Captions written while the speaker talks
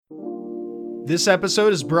This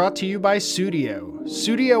episode is brought to you by Sudio.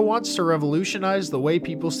 Sudio wants to revolutionize the way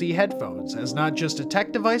people see headphones as not just a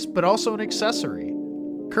tech device, but also an accessory.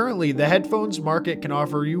 Currently, the headphones market can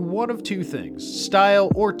offer you one of two things,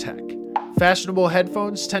 style or tech. Fashionable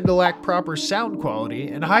headphones tend to lack proper sound quality,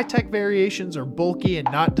 and high-tech variations are bulky and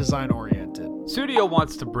not design-oriented. Sudio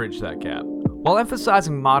wants to bridge that gap. While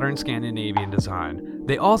emphasizing modern Scandinavian design,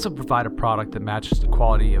 they also provide a product that matches the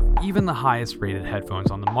quality of even the highest rated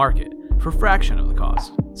headphones on the market, for a fraction of the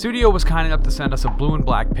cost. Sudio was kind enough to send us a blue and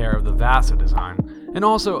black pair of the Vasa design, and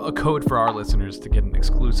also a code for our listeners to get an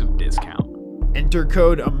exclusive discount. Enter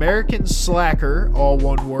code AmericanSlacker, all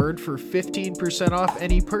one word, for 15% off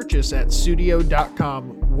any purchase at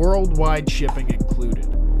Sudio.com, worldwide shipping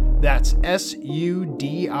included. That's SUDIO.com.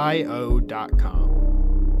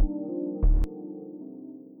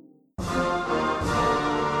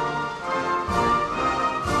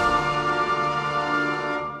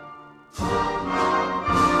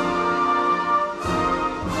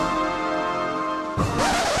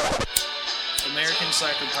 American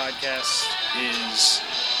Slacker Podcast is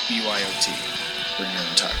BYOT. Bring your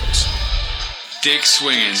own tacos. Dick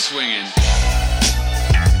swinging.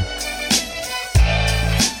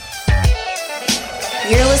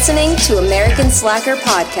 You're listening to American Slacker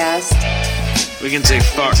Podcast We can say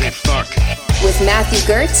fuck. with Matthew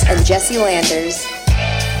Gertz and Jesse Landers.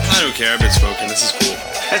 I don't care. I've been smoking. This is cool.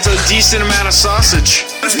 That's a decent amount of sausage.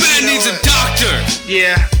 This man needs a doctor.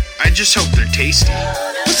 Yeah, I just hope they're tasty.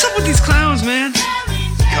 What's up with these clowns, man?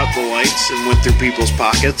 Cut the lights and went through people's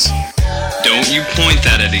pockets. Don't you point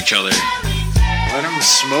that at each other. Let them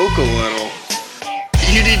smoke a little.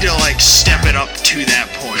 You need to step it up to that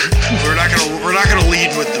point. We're not gonna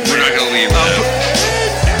lead with the. We're not gonna lead with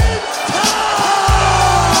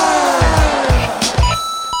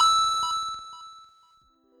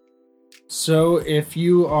So if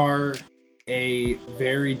you are a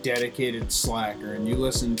very dedicated slacker and you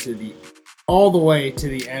listen to all the way to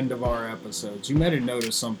the end of our episodes, you might have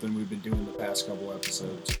noticed something we've been doing the past couple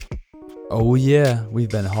episodes. Oh yeah, we've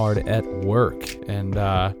been hard at work, and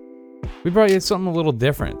we brought you something a little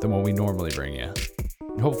different than what we normally bring you.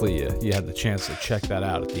 And hopefully you had the chance to check that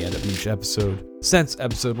out at the end of each episode since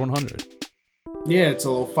episode 100. Yeah, it's a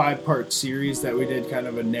little 5-part series that we did, kind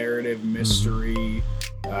of a narrative mystery,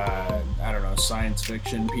 science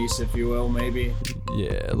fiction piece, if you will, maybe.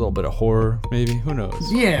 Yeah, a little bit of horror, maybe. Who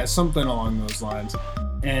knows? Yeah, something along those lines.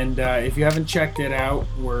 And if you haven't checked it out,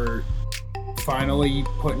 we're finally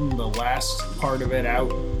putting the last part of it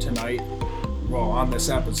out tonight. Well, on this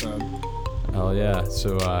episode. Oh yeah,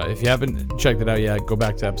 so if you haven't checked it out yet, go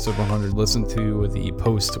back to episode 100, listen to the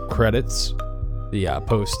post credits, the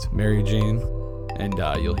post Mary Jane, and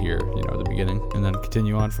you'll hear, the beginning, and then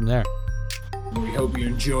continue on from there. We hope you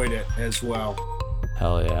enjoyed it as well.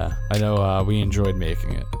 Hell yeah. I know we enjoyed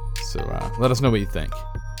making it, so let us know what you think.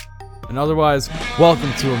 And otherwise,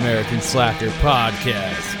 welcome to American Slacker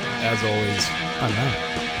Podcast. As always, I'm Matt.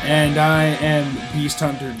 And I am Beast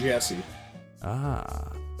Hunter Jesse.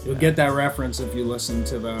 You'll get that reference if you listen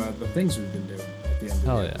to the things we've been doing at the end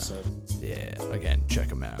of the episode. Yeah, again, check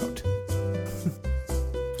them out.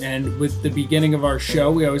 And with the beginning of our show,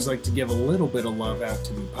 we always like to give a little bit of love out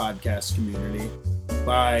to the podcast community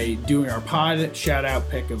by doing our pod shout-out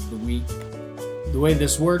pick of the week. The way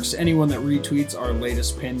this works, anyone that retweets our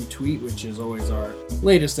latest pinned tweet, which is always our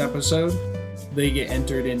latest episode, they get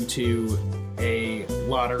entered into a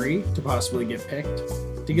lottery to possibly get picked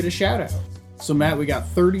to get a shout-out. So, Matt, we got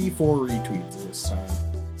 34 retweets this time.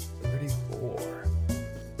 34.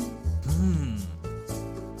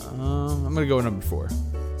 I'm going to go with number 4.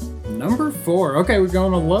 Number 4. Okay, we're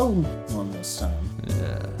going a low one this time.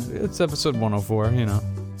 Yeah, it's episode 104,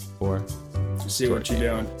 4. See what you're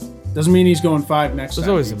doing. Doesn't mean he's going 5 next time,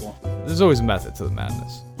 There's always a method to the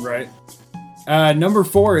madness. Right. Number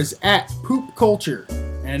 4 is at Poop Culture,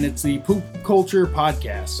 and it's the Poop Culture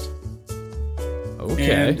Podcast.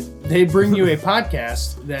 Okay. And they bring you a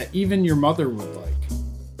podcast that even your mother would like.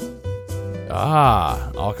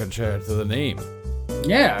 All contrary to the name.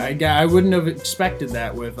 Yeah, I wouldn't have expected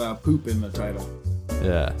that with poop in the title.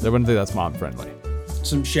 Yeah, they wouldn't think that's mom friendly.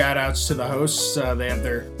 Some shout outs to the hosts. They have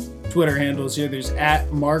their Twitter handles here. There's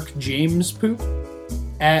at Mark James Poop,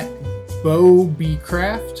 at Bo B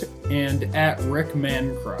Craft, and at Rick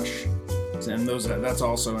Man Crush. And that's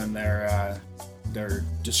also in their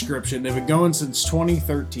description. They've been going since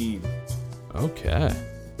 2013. Okay.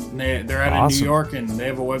 And they're out of New York, and they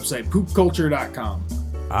have a website, poopculture.com.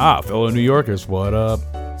 Fellow New Yorkers, what up?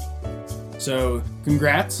 So,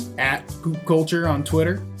 congrats at Poop Culture on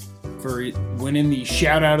Twitter. for winning the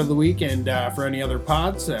shout out of the week. And for any other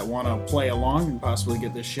pods that want to play along and possibly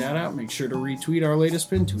get this shout out, make sure to retweet our latest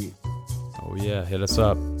pin tweet. Oh yeah, hit us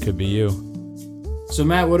up. Could be you. So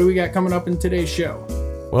Matt, what do we got coming up in today's show?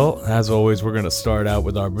 Well, as always, we're going to start out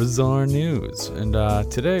with our bizarre news. And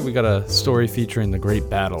today we got a story featuring the great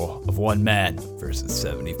battle of one man versus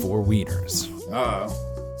 74 wieners.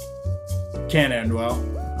 Uh-oh. Can't end well.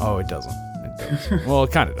 Oh, it doesn't. It does. Well,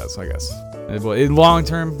 it kind of does, I guess. In long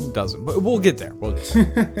term, it doesn't. But we'll get there.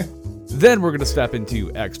 Then we're going to step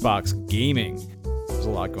into Xbox gaming. There's a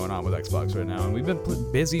lot going on with Xbox right now, and we've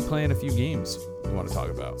been busy playing a few games we want to talk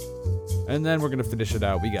about. And then we're going to finish it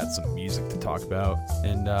out. We got some music to talk about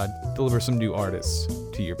and deliver some new artists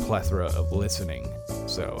to your plethora of listening.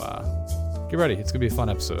 So get ready. It's going to be a fun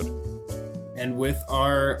episode. And with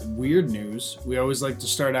our weird news, we always like to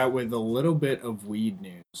start out with a little bit of weed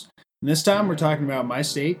news. And this time we're talking about my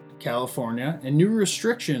state, California, and new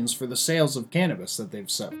restrictions for the sales of cannabis that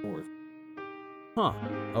they've set forth. Huh.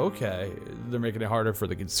 Okay. They're making it harder for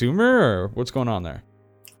the consumer, or what's going on there?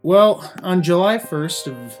 Well, on July 1st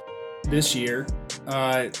of this year,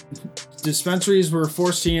 dispensaries were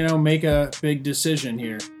forced to, make a big decision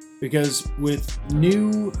here, because with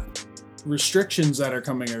new restrictions that are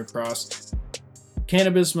coming across,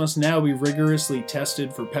 cannabis must now be rigorously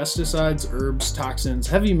tested for pesticides, herbs, toxins,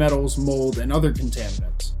 heavy metals, mold, and other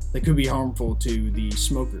contaminants that could be harmful to the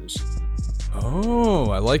smokers. Oh,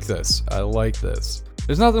 I like this.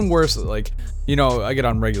 There's nothing worse, I get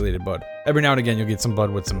unregulated bud. Every now and again, you'll get some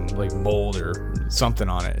bud with some, mold or something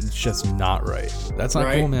on it. It's just not right. That's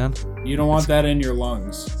not cool, man. You don't want that in your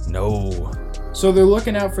lungs. No. So they're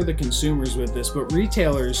looking out for the consumers with this, but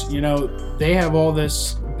retailers, they have all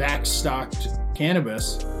this backstocked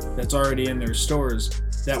cannabis that's already in their stores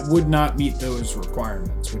that would not meet those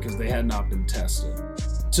requirements because they had not been tested.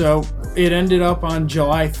 So it ended up on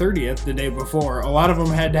July 30th, the day before. A lot of them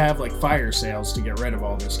had to have fire sales to get rid of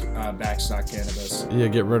all this backstock cannabis. Yeah,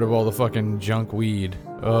 get rid of all the fucking junk weed.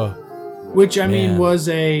 Ugh. Which, I mean, was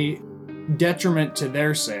a detriment to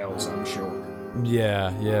their sales, I'm sure.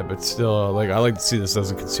 Yeah, but still, I like to see this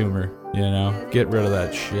as a consumer, Get rid of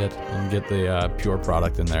that shit and get the pure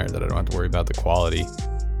product in there that I don't have to worry about the quality.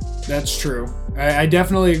 That's true. I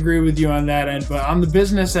definitely agree with you on that end, but on the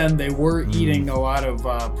business end, they were eating a lot of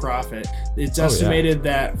profit. It's estimated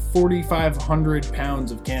that 4,500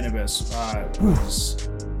 pounds of cannabis was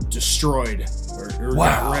destroyed or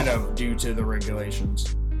got rid of due to the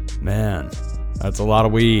regulations. Man, that's a lot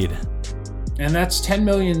of weed. And that's $10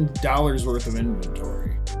 million worth of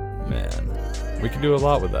inventory. Man, we can do a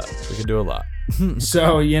lot with that. We can do a lot.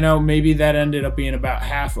 So, maybe that ended up being about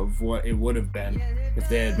half of what it would have been if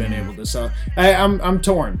they had been able to sell. I'm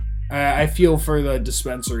torn. I feel for the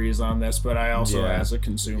dispensaries on this, but I also, as a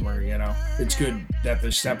consumer, it's good that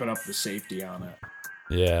they're stepping up the safety on it.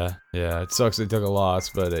 Yeah, it sucks they took a loss,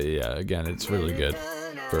 but again, it's really good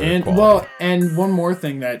for quality. And one more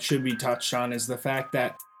thing that should be touched on is the fact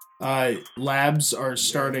that labs are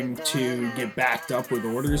starting to get backed up with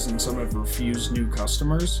orders, and some have refused new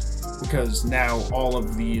customers because now all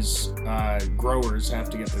of these growers have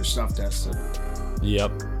to get their stuff tested.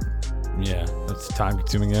 Yep. Yeah, that's a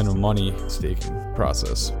time-consuming and a money-staking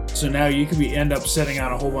process. So now you could end up sitting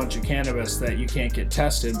on a whole bunch of cannabis that you can't get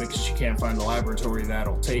tested because you can't find a laboratory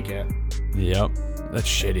that'll take it. Yep, that's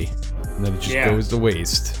shitty. And then it just goes to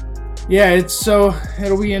waste. Yeah,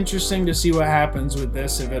 it'll be interesting to see what happens with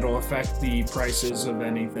this, if it'll affect the prices of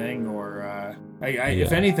anything, or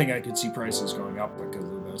if anything, I could see prices going up because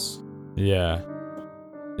of this. Yeah,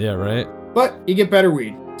 right? But you get better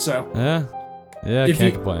weed, so. Yeah, I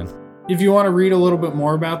can't complain. If you want to read a little bit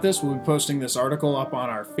more about this, we'll be posting this article up on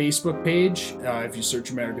our Facebook page. If you search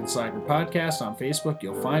American Slacker Podcast on Facebook,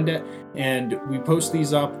 you'll find it. And we post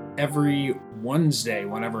these up every Wednesday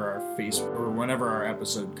whenever our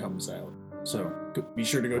episode comes out. So be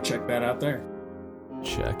sure to go check that out there.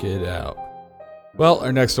 Check it out. Well,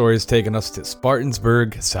 our next story is taking us to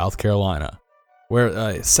Spartansburg, South Carolina, where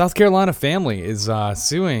a South Carolina family is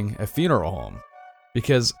suing a funeral home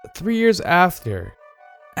because 3 years after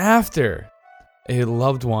a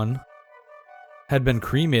loved one had been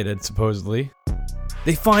cremated, supposedly,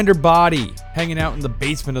 they find her body hanging out in the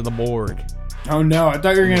basement of the morgue. Oh no, I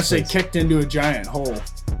thought you were going to say kicked into a giant hole.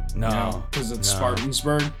 No. Because it's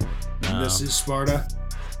Spartansburg. No. This is Sparta.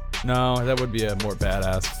 No, that would be a more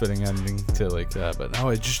badass fitting ending to that. But no,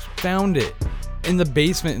 I just found it in the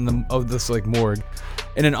basement of this morgue,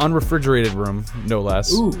 in an unrefrigerated room, no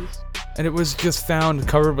less. Ooh. And it was just found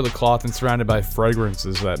covered with a cloth and surrounded by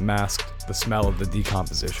fragrances that masked the smell of the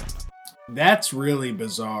decomposition. That's really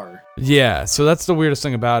bizarre. Yeah, so that's the weirdest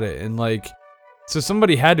thing about it. And So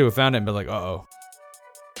somebody had to have found it and been like, uh-oh.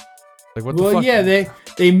 Like, what the fuck? Well, yeah,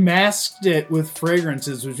 they masked it with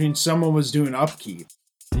fragrances, which means someone was doing upkeep.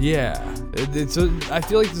 Yeah. I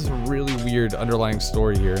feel like there's a really weird underlying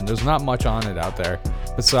story here, and there's not much on it out there,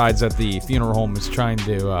 besides that the funeral home is trying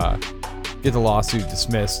to get the lawsuit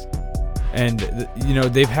dismissed. And,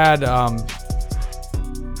 they've had...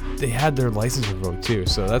 they had their license revoked, too,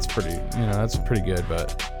 so that's pretty good,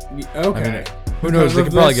 but... Okay. I mean, who knows? They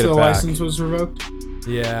could probably get it back. The license was revoked?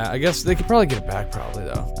 Yeah, I guess they could probably get it back, probably,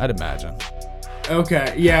 though. I'd imagine.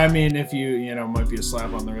 Okay, yeah, I mean, if might be a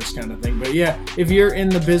slap on the wrist kind of thing. But yeah, if you're in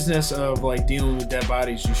the business of, like, dealing with dead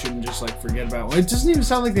bodies, you shouldn't just, like, forget about it. It doesn't even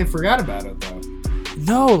sound like they forgot about it, though.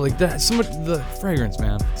 No, like that. The fragrance,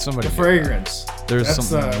 man. The fragrance. There's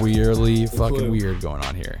something weirdly fucking weird going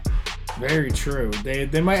on here. Very true.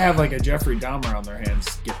 They might have, like, a Jeffrey Dahmer on their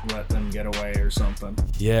hands, let them get away or something.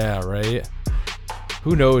 Yeah, right?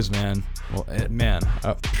 Who knows, man? Well, man,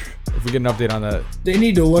 if we get an update on that... They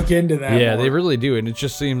need to look into that Yeah, more. they really do, and it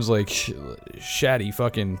just seems like shoddy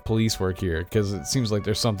fucking police work here, because it seems like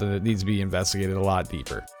there's something that needs to be investigated a lot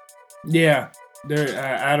deeper. Yeah,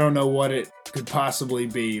 I don't know what it could possibly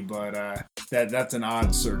be, but that's an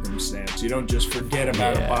odd circumstance. You don't just forget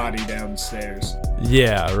about a body downstairs.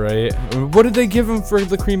 Yeah, right? What did they give them for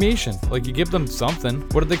the cremation? Like, you give them something.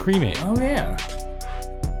 What did they cremate? Oh, yeah.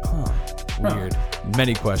 Huh. Weird.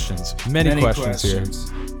 Many questions. Many questions here.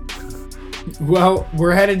 Well,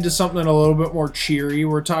 we're headed to something a little bit more cheery.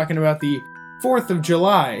 We're talking about the 4th of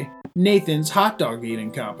July, Nathan's hot dog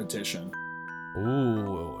eating competition.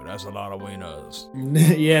 Ooh, that's a lot of wieners.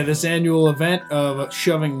 Yeah, this annual event of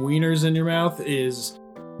shoving wieners in your mouth is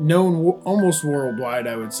known almost worldwide,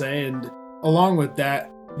 I would say. And along with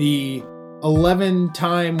that, the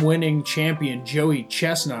 11-time winning champion Joey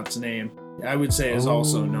Chestnut's name, I would say, is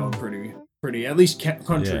also known pretty, at least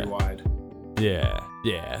countrywide. Yeah.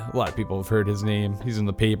 A lot of people have heard his name. He's in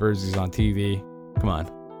the papers. He's on TV. Come on.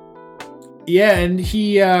 Yeah, and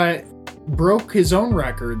he broke his own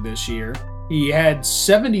record this year. He had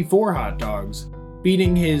 74 hot dogs,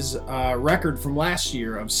 beating his record from last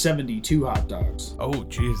year of 72 hot dogs. Oh,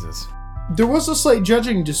 Jesus. There was a slight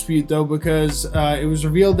judging dispute, though, because it was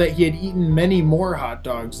revealed that he had eaten many more hot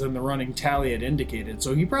dogs than the running tally had indicated.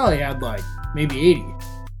 So he probably had, like, maybe 80.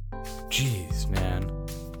 Jeez, man.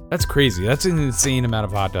 That's crazy. That's an insane amount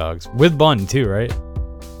of hot dogs. With bun, too, right?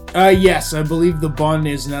 Yes, I believe the bun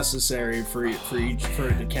is necessary for it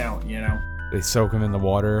to count, They soak them in the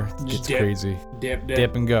water. It's crazy. Dip.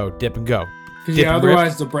 Dip and go. Because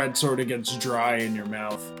otherwise the bread sort of gets dry in your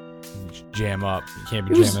mouth. You jam up. You can't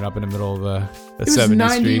be jamming up in the middle of the 70s streak. It was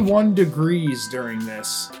 91 degrees during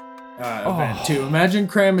this event, too. Imagine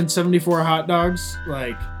cramming 74 hot dogs,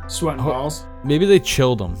 like, sweating balls. Maybe they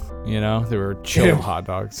chilled them, They were chilled hot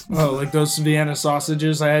dogs. Oh, like those Vienna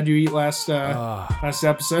sausages I had you eat last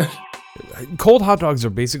episode? Cold hot dogs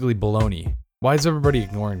are basically bologna. Why is everybody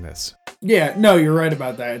ignoring this? Yeah, no, you're right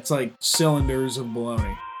about that. It's like cylinders of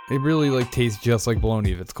bologna. It really tastes just like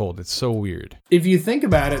bologna if it's cold. It's so weird. If you think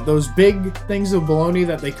about it, those big things of bologna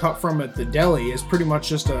that they cut from at the deli is pretty much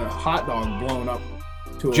just a hot dog blown up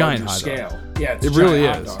to a giant larger scale. Dog. Yeah, it really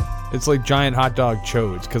is. It's like giant hot dog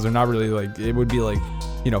chodes because they're not really it would be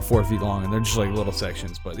 4 feet long and they're just like little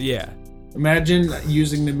sections. But yeah. Imagine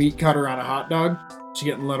using the meat cutter on a hot dog. Just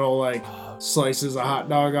getting little slices of hot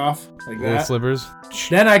dog off like little that. Slivers.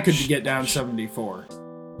 Then I could get down 74.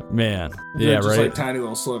 Man, They're just right. Like tiny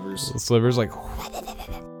little slivers. Little slivers, like.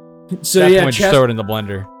 So yeah, just throw it in the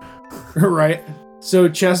blender. Right. So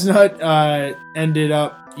Chestnut ended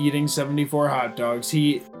up eating 74 hot dogs.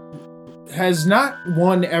 He has not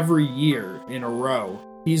won every year in a row.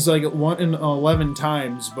 He's won in 11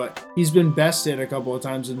 times, but he's been bested a couple of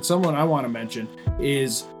times. And someone I want to mention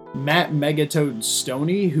is Matt Megatoad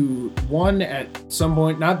Stoney, who won at some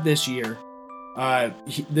point, not this year.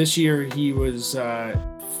 This year he was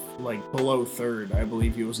below third. I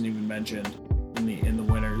believe he wasn't even mentioned in the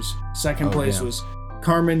winners. Second place was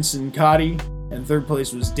Carmen Sincotti, and third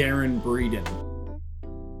place was Darren Breeden.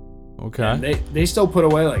 Okay. And they still put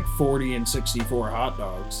away 40 and 64 hot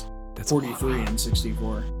dogs. That's 43 and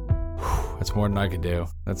 64. That's more than I could do.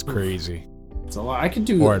 That's crazy. It's a lot. I could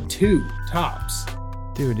do 2 tops.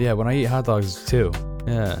 Dude, yeah, when I eat hot dogs, it's 2.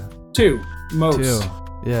 Yeah. 2, most.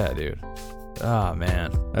 2. Yeah, dude. Oh,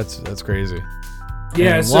 man. That's crazy.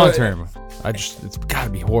 Yeah, and long term, it's gotta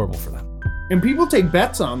be horrible for them. And people take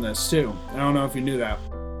bets on this, too. I don't know if you knew that.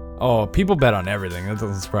 Oh, people bet on everything. That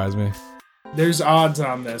doesn't surprise me. There's odds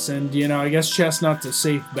on this, and, I guess Chestnut's a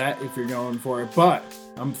safe bet if you're going for it, but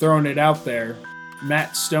I'm throwing it out there.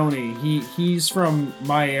 Matt Stoney, he's from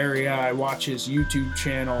my area. I watch his YouTube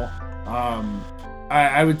channel.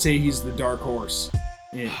 I would say he's the dark horse.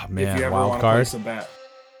 If you ever wild want to card. place a bet.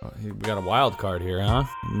 We got a wild card here, huh?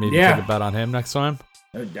 Maybe Yeah. take a bet on him next time.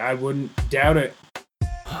 I wouldn't doubt it.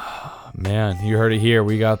 Man, you heard it here.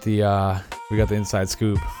 We got the inside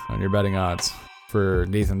scoop on your betting odds for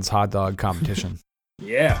Nathan's hot dog competition.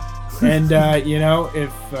 Yeah. And,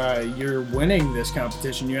 if you're winning this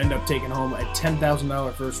competition, you end up taking home a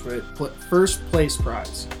 $10,000 first place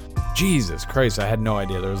prize. Jesus Christ, I had no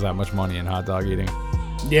idea there was that much money in hot dog eating.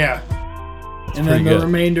 Yeah. That's and then pretty the good.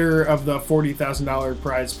 remainder of the $40,000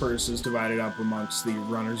 prize purse is divided up amongst the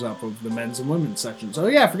runners-up of the men's and women's section. So,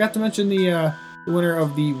 yeah, I forgot to mention the winner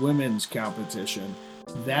of the women's competition.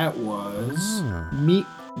 That was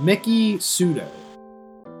Mickey Sudo.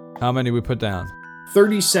 How many we put down?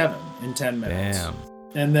 37 in 10 minutes. Damn.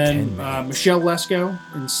 And then 10 minutes. Michelle Lesko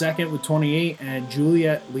in second with 28 and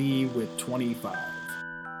Juliet Lee with 25.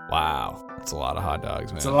 Wow, that's a lot of hot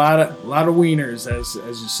dogs, man. It's a lot of wieners, as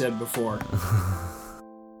you said before.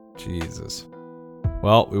 Jesus.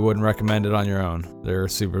 Well, we wouldn't recommend it on your own. They're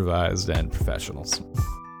supervised and professionals.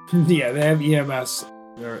 Yeah, they have EMS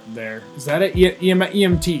there. Is that it?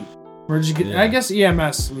 EMT. Yeah. I guess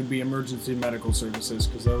EMS would be emergency medical services,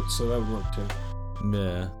 so that would work too.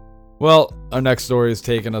 Yeah. Well, our next story is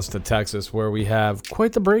taking us to Texas, where we have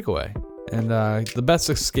quite the breakaway and the best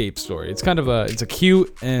escape story. It's kind of it's a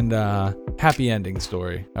cute and happy ending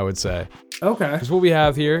story, I would say. Okay. Because what we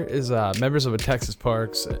have here is members of a Texas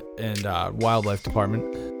Parks and Wildlife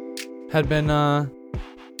Department had been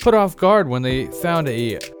put off guard when they found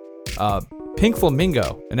a pink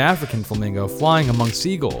flamingo, an African flamingo, flying among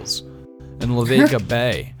seagulls in La Vega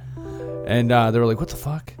Bay. And they were like, what the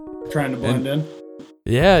fuck? Trying to blend in.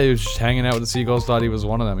 Yeah, he was just hanging out with the seagulls, thought he was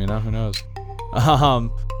one of them, who knows?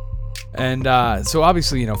 So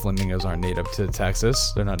obviously, flamingos aren't native to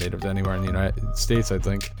Texas. They're not native to anywhere in the United States, I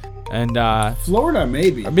think. And Florida,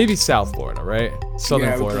 maybe. or maybe South Florida, right? Southern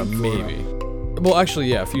Yeah, I would Florida, think Florida. maybe. Well, actually,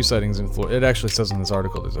 yeah, a few sightings in Florida. It actually says in this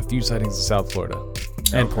article there's a few sightings in South Florida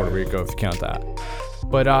and Okay. Puerto Rico, if you count that.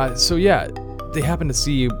 But so yeah, they happened to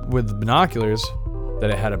see with binoculars that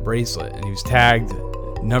it had a bracelet, and he was tagged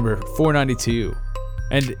number 492.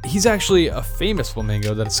 And he's actually a famous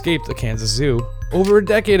flamingo that escaped the Kansas Zoo over a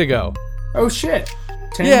decade ago. Oh shit!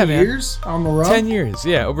 10 Yeah, man. years on the run. 10 years,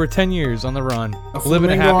 yeah, over 10 years on the run, A living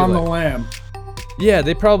a flamingo happy on life. the lamb. Yeah,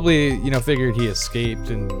 they probably, figured he escaped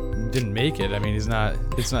and didn't make it. I mean, it's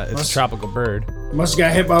a tropical bird. Must have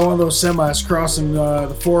got hit by one of those semis crossing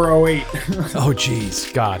the 408. Oh,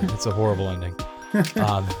 jeez, God, it's a horrible ending.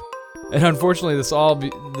 And unfortunately, this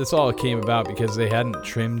all came about because they hadn't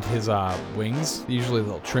trimmed his wings. Usually,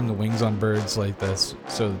 they'll trim the wings on birds like this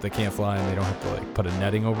so that they can't fly and they don't have to put a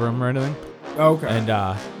netting over them or anything. Okay. And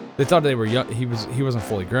they thought they were young. He wasn't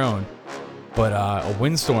fully grown, but a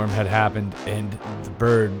windstorm had happened and the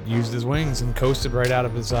bird used his wings and coasted right out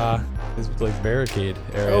of his barricade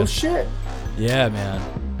area. Oh shit! Yeah, man.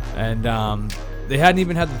 And they hadn't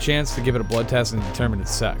even had the chance to give it a blood test and determine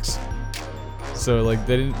its sex. So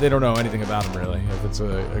they don't know anything about him really, if it's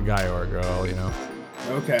a guy or a girl,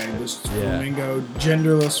 Okay, this flamingo,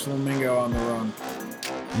 genderless flamingo on the run.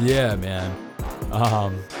 Yeah, man.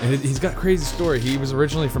 And he's got a crazy story. He was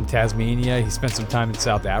originally from Tasmania. He spent some time in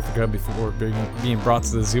South Africa before being brought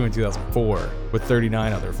to the zoo in 2004 with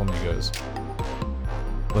 39 other flamingos.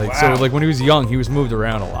 So when he was young, he was moved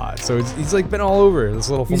around a lot. So he's been all over this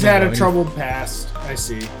little He's flamingo. had a troubled past. I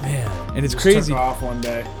see. Man, and it's Just crazy. Took off one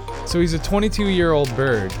day. So he's a 22-year-old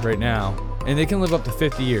bird right now, and they can live up to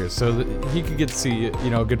 50 years. So he could get to see,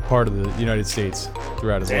 a good part of the United States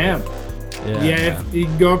throughout his Damn. life. Yeah, man. if you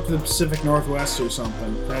can go up to the Pacific Northwest or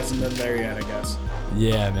something. Hasn't been there yet, I guess.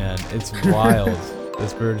 Yeah, man, it's wild.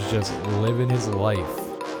 This bird's just living his life.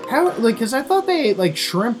 How? Because I thought they ate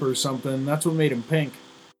shrimp or something. That's what made him pink.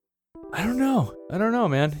 I don't know,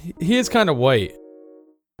 man. He is kind of white.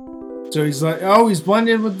 So he's he's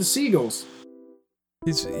blended with the seagulls.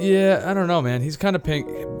 I don't know, man. He's kind of pink,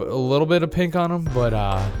 a little bit of pink on him, but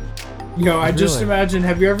I just Really? imagine.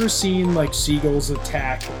 Have you ever seen seagulls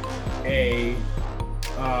attack a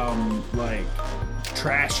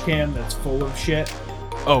trash can that's full of shit?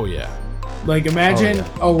 oh yeah. Imagine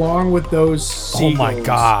along with those seagulls, Oh my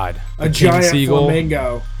God. a The king giant seagull.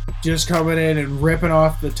 flamingo just coming in and ripping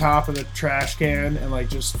off the top of the trash can and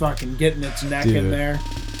just fucking getting its neck in Dude. there,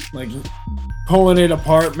 pulling it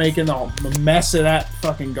apart, making a mess of that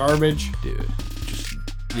fucking garbage. Dude.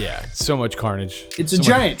 Yeah, so much carnage. It's a So much-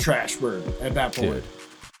 giant trash bird at that point.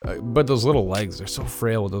 Dude. But those little legs, they're so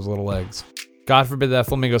frail with those little legs. God forbid that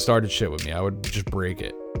flamingo started shit with me. I would just break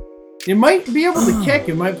it. It might be able to kick.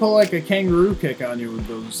 It might pull like a kangaroo kick on you with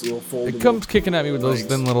those little foldable. It comes kicking at me with those legs.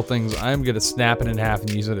 thin little things. I'm going to snap it in half and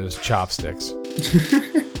use it as chopsticks.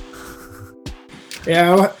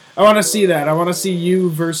 Yeah, I want to see that. I want to see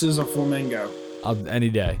you versus a flamingo. Any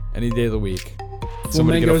day of the week.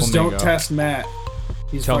 Somebody get a Flamingos flamingo. don't test Matt.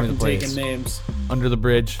 He's Tell me fucking the place. taking names. Under the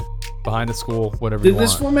bridge, behind a school, whatever you Did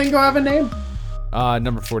this want. flamingo have a name?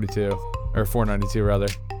 Number 42. Or 492, rather.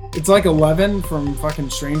 It's like 11 from fucking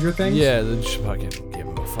Stranger Things. Yeah, then just fucking give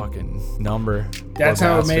him a fucking number. That's Poor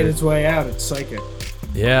how it made bastard. its way out. It's psychic.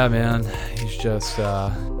 Yeah, man. He's just a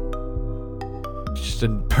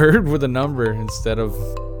bird with a number instead of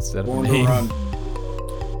a Born to name. run.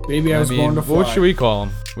 Baby, I was born to fly. What should we call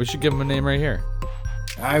him? We should give him a name right here.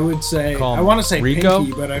 I would say, Call him I want to say Rico?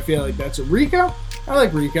 Pinky, but I feel like that's a Rico. I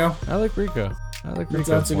like Rico. I like Rico.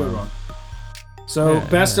 That's a for good him. one. So, Yeah,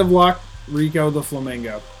 best yeah. of luck, Rico the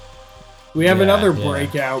Flamingo. We have Yeah, another yeah.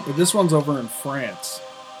 breakout, but this one's over in France.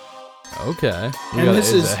 Okay. And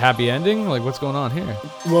this is is- a happy ending? Like, what's going on here?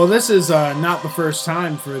 Well, this is not the first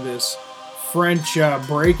time for this French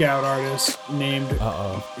breakout artist named,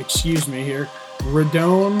 Uh-oh. excuse me here,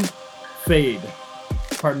 Redon Fade.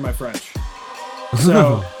 Pardon my French.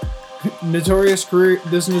 So,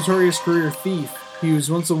 this notorious career thief, he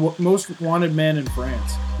was once the most wanted man in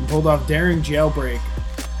France and pulled off daring jailbreak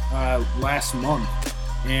last month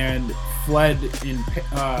and fled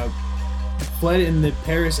in the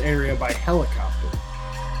Paris area by helicopter.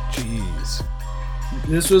 Jeez.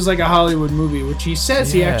 This was like a Hollywood movie, which he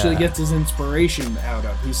says he Yeah. actually gets his inspiration out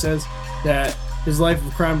of. He says that his life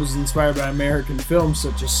of crime was inspired by American films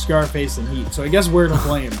such as Scarface and Heat. So I guess we're to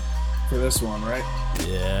blame for this one, right?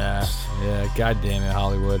 Yeah. God damn it,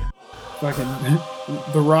 Hollywood. Fucking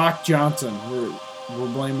The Rock Johnson. We're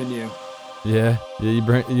blaming you. Yeah. You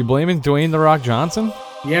blaming Dwayne The Rock Johnson?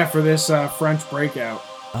 Yeah, for this French breakout.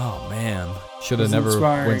 Oh, man. Should have He's never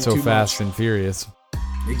inspiring went so too fast much. and furious.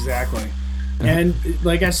 Exactly. And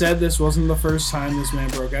like I said, this wasn't the first time this man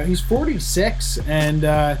broke out. He's 46, and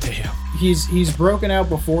Damn. he's broken out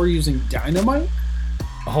before using dynamite.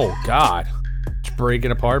 Oh, God. Just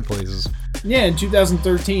breaking apart places. Yeah, in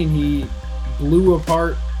 2013, he blew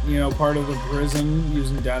apart, part of the prison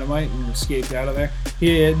using dynamite and escaped out of there.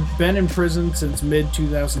 He had been in prison since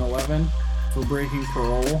mid-2011 for breaking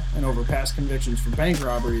parole and over past convictions for bank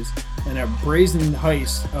robberies and a brazen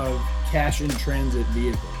heist of cash-in-transit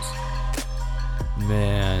vehicles.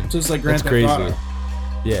 Man. So it's like Grand That's Theft crazy. Auto.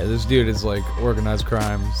 Yeah, this dude is like organized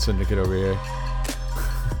crime syndicate over here.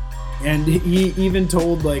 And he even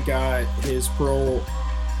told his parole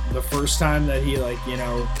the first time that he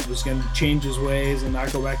was gonna change his ways and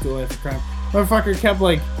not go back to the life of crime. Motherfucker kept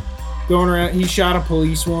going around. He shot a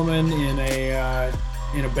policewoman in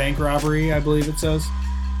a bank robbery, I believe it says.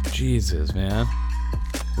 Jesus, man.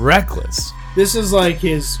 Reckless. This is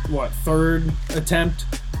his third attempt,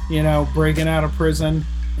 breaking out of prison,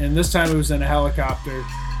 and this time it was in a helicopter,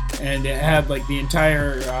 and it had the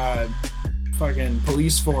entire fucking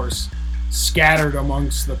police force scattered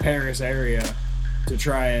amongst the Paris area to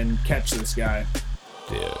try and catch this guy.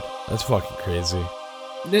 Dude, that's fucking crazy.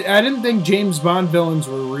 I didn't think James Bond villains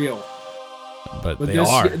were real, But but they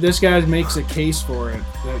are. this guy makes a case for it.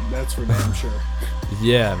 That's for damn sure.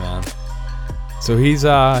 Yeah, man. So he's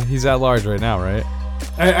at large right now, right?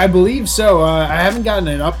 I believe so. I haven't gotten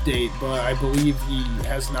an update, but I believe he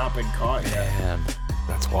has not been caught yet. Man,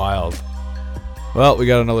 that's wild. Well, we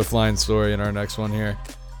got another flying story in our next one here,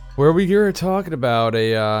 where we are talking about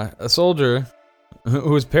a soldier who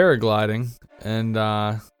was paragliding and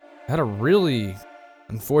had a really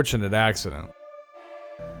unfortunate accident.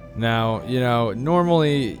 Now,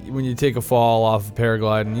 normally when you take a fall off of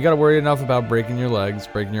paragliding, you got to worry enough about breaking your legs,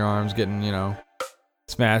 breaking your arms, getting,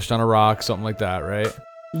 smashed on a rock, something like that, right?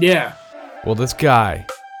 Yeah. Well, this guy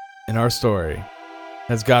in our story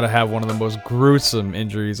has got to have one of the most gruesome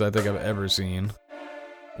injuries I think I've ever seen,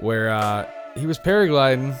 where he was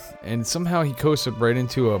paragliding and somehow he coasted right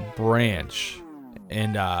into a branch.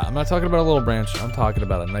 And I'm not talking about a little branch, I'm talking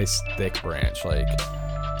about a nice thick branch, like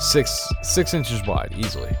 6 inches wide,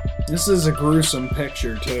 easily. This is a gruesome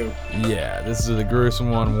picture, too. Yeah, this is the gruesome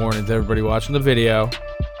one. Warning to everybody watching the video.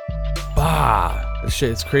 This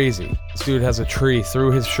shit is crazy. This dude has a tree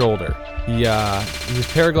through his shoulder. He was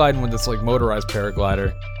paragliding with this motorized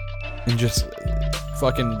paraglider, and just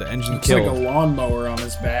fucking the engine Looks killed. like a lawnmower on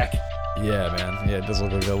his back. Yeah, man. Yeah, it does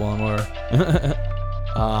look like a lawnmower.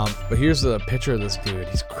 But here's the picture of this dude.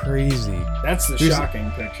 He's crazy. That's the Here's-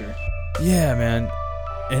 shocking picture. Yeah, man.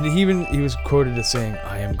 And he was quoted as saying,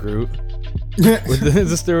 "I am Groot." With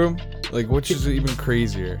this through him, which is even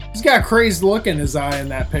crazier. He's got a crazed look in his eye in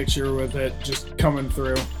that picture with it just coming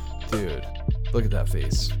through. Dude, look at that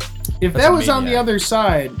face. If That's that was on the maniac. other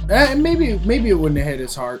side, maybe it wouldn't have hit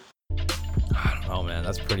his heart. I don't know, man.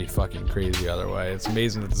 That's pretty fucking crazy other way. It's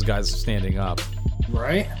amazing that this guy's standing up.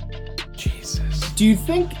 Right? Jesus. Do you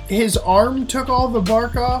think his arm took all the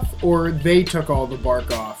bark off, or they took all the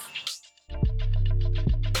bark off?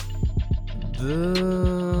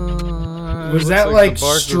 Was that like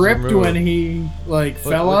stripped when he like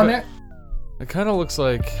fell on it? It kind of looks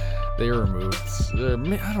like they removed.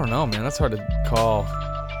 I don't know, man. That's hard to call.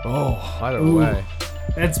 Oh, either way.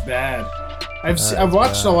 That's bad. I've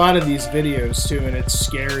watched a lot of these videos too, and it's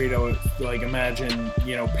scary to like imagine,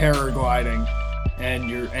 you know, paragliding and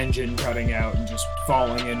your engine cutting out and just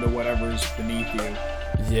falling into whatever's beneath you.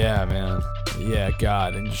 Yeah, man. Yeah,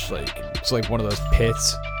 God, and just like it's like one of those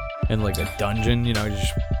pits in like a dungeon, you know,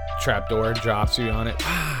 just trapdoor drops you on it.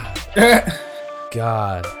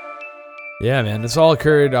 God. Yeah, man. This all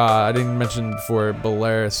occurred. I didn't mention before.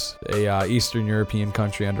 Belarus, a Eastern European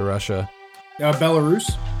country under Russia.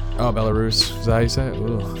 Belarus. Oh, Belarus. Is that how you say it?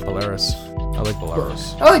 Ooh, Belarus. I like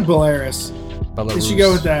Belarus. I like Belarus. Belarus. You should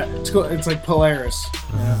go with that. It's like Polaris.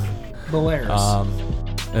 Yeah. Belarus.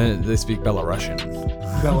 And they speak Belarusian.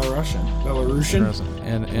 Belarusian.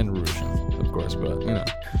 And Russian, of course, but you know.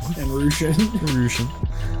 And Russian.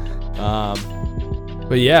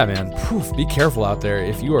 But yeah, man, be careful out there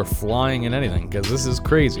if you are flying in anything, because this is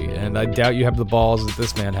crazy, and I doubt you have the balls that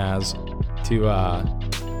this man has to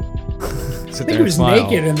sit I think there he was and smile.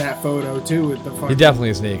 naked in that photo too, with the fucking He definitely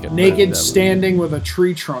is naked. naked standing with a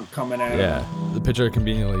tree trunk coming at him. Yeah, the picture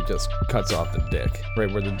conveniently just cuts off the dick,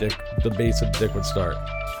 right where the base of the dick would start.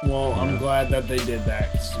 Well, I'm glad that they did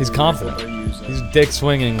that. He's confident. He's dick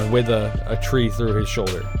swinging with a tree through his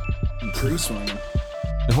shoulder. Tree swinging.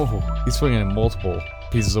 No, he's swinging in multiple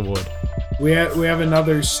pieces of wood. We have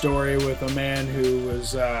another story with a man who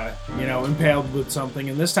was, impaled with something,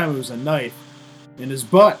 and this time it was a knife in his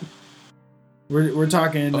butt. We're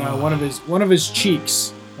talking one of his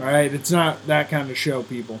cheeks. All right, it's not that kind of show,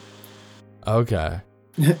 people. Okay.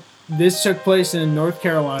 This took place in North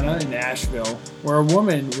Carolina, in Asheville, where a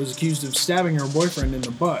woman was accused of stabbing her boyfriend in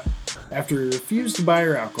the butt after he refused to buy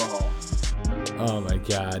her alcohol. Oh my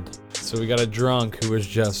God. So we got a drunk who was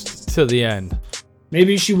just to the end.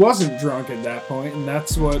 Maybe she wasn't drunk at that point, and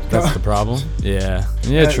that's the problem. Yeah,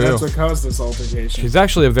 true. That's what caused this altercation. She's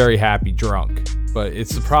actually a very happy drunk, but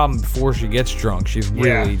it's the problem before she gets drunk. She's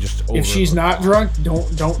really just over. If she's not drunk, don't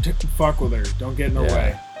fuck with her. Don't get in her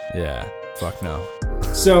way. Yeah, fuck no.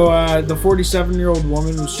 So the 47-year-old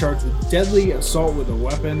woman was charged with deadly assault with a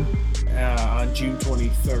weapon on June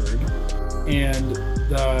 23rd, and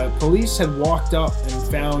the police had walked up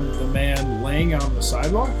and found the man laying on the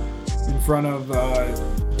sidewalk in front of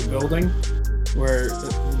the building,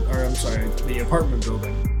 the apartment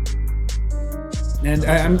building.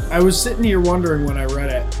 And I was sitting here wondering when I read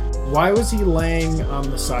it, why was he laying on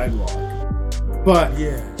the sidewalk? But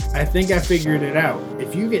I think I figured it out.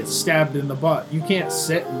 If you get stabbed in the butt, you can't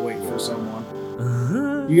sit and wait for someone.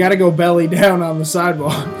 You got to go belly down on the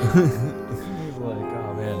sidewalk.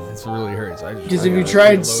 It really hurts. Because if you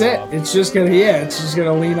try and sit, it's just gonna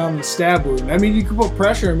lean on the stab wound. I mean, you could put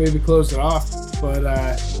pressure and maybe close it off, but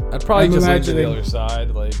I'd probably just lean to the other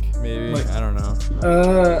side, I don't know.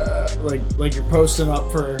 Like you're posting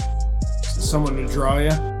up for someone to draw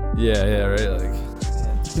you. Yeah,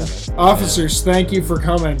 right. Officers, thank you for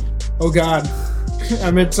coming. Oh God,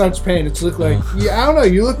 I'm in such pain. It's look like I don't know.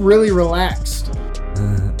 You look really relaxed.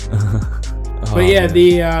 But yeah,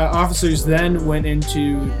 the officers then went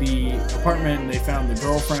into the apartment and they found the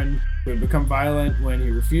girlfriend who had become violent when he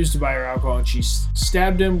refused to buy her alcohol, and she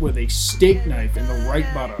stabbed him with a steak knife in the right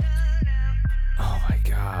buttock. Oh my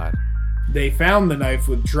God. They found the knife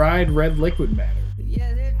with dried red liquid matter.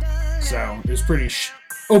 So it was pretty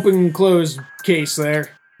open and closed case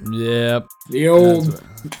there. Yep. The old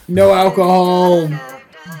no alcohol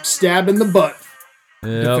stab in the butt.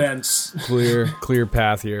 Yep. Defense. Clear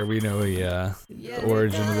path here. We know the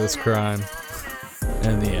origin of this crime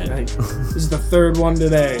and the end. This is the third one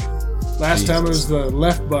today. Last time it was the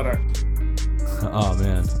left buttock. Oh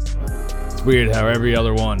man, it's weird how every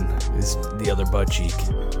other one is the other butt cheek.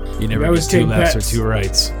 You never get two lefts or two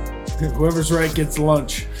rights. Whoever's right gets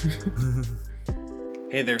lunch.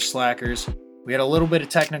 Hey there, slackers. We had a little bit of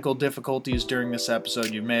technical difficulties during this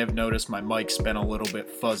episode. You may have noticed my mic's been a little bit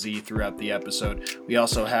fuzzy throughout the episode. We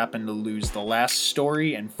also happened to lose the last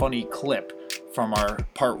story and funny clip from our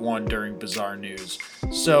part 1 during Bizarre News.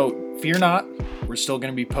 So, fear not, we're still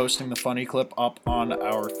going to be posting the funny clip up on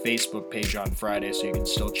our Facebook page on Friday, so you can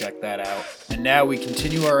still check that out. And now we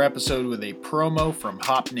continue our episode with a promo from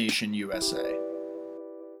Hop Nation USA.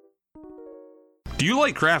 Do you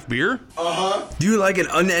like craft beer? Do you like an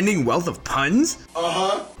unending wealth of puns?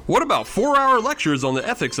 What about 4-hour lectures on the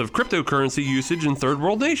ethics of cryptocurrency usage in third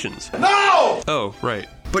world nations? No! Oh, right.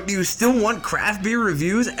 But do you still want craft beer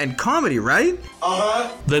reviews and comedy, right?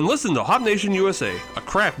 Then listen to Hop Nation USA, a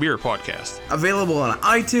craft beer podcast. Available on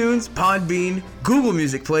iTunes, Podbean, Google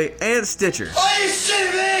Music Play, and Stitcher. Are you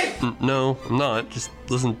shitting me? No, I'm not. Just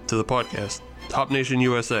listen to the podcast. Hop Nation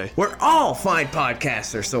USA. Where all fine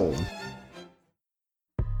podcasts are sold.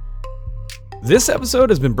 This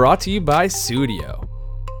episode has been brought to you by Sudio.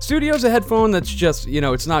 Studio's a headphone that's just,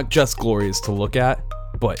 it's not just glorious to look at,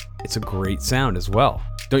 but it's a great sound as well.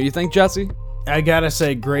 Don't you think, Jesse? I gotta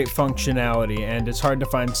say, great functionality, and it's hard to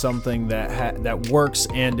find something that works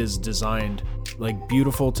and is designed like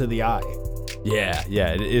beautiful to the eye. Yeah,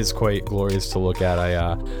 it is quite glorious to look at.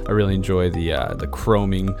 I really enjoy the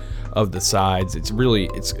chroming of the sides. It's really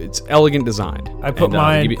it's elegant designed. I put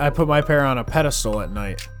my pair on a pedestal at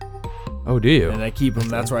night. Oh, do you? And I keep them.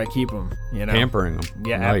 That's where I keep them. Pampering them.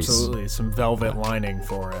 Yeah, nice. Absolutely. Some velvet lining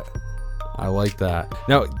for it. I like that.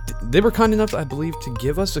 Now, they were kind enough, I believe, to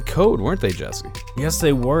give us a code, weren't they, Jesse? Yes,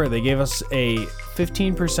 they were. They gave us a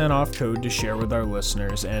 15% off code to share with our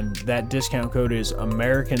listeners, and that discount code is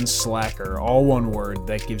American Slacker, all one word.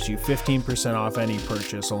 That gives you 15% off any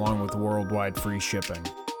purchase, along with worldwide free shipping.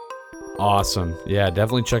 Awesome. Yeah,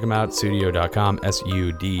 definitely check them out at sudio.com,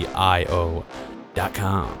 SUDIO.com.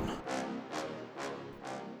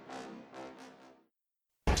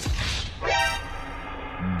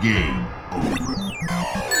 Game over.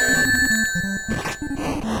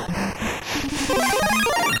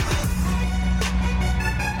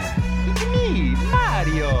 It's me,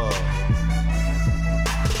 Mario.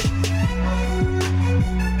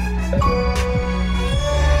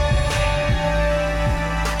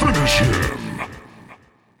 Finish him.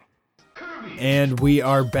 And we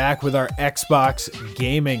are back with our Xbox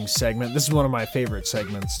gaming segment. This is one of my favorite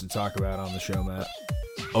segments to talk about on the show, Matt.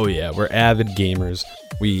 Oh yeah, we're avid gamers.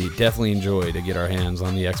 We definitely enjoy to get our hands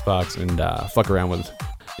on the Xbox and fuck around with,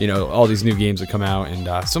 all these new games that come out,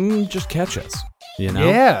 and some just catch us,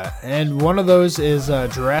 Yeah, and one of those is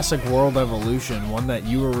Jurassic World Evolution, one that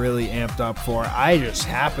you were really amped up for. I just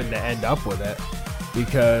happened to end up with it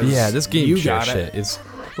because this game you share got shit it. is.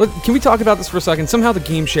 Look, can we talk about this for a second? Somehow the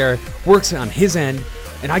game share works on his end,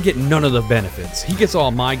 and I get none of the benefits. He gets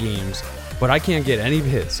all my games, but I can't get any of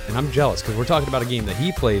his, and I'm jealous because we're talking about a game that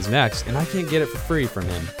he plays next, and I can't get it for free from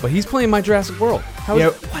him. But he's playing my Jurassic World.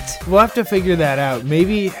 What? We'll have to figure that out.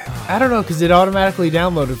 Maybe, I don't know, because it automatically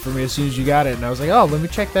downloaded for me as soon as you got it, and I was like, oh, let me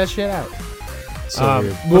check that shit out.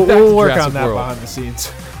 So we'll work on that behind the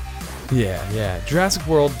scenes. Yeah. Jurassic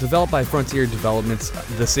World, developed by Frontier Developments,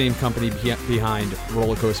 the same company behind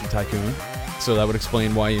Roller Coaster Tycoon. So that would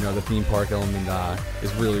explain why, the theme park element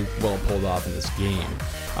is really well pulled off in this game.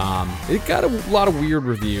 It got a lot of weird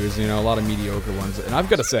reviews, a lot of mediocre ones. And I've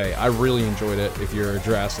got to say, I really enjoyed it. If you're a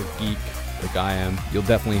Jurassic geek like I am, you'll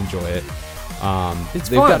definitely enjoy it. It's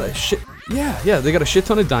they've fun. got a shit. Yeah, they got a shit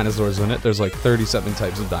ton of dinosaurs in it. There's like 37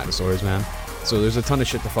 types of dinosaurs, man. So there's a ton of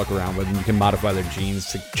shit to fuck around with, and you can modify their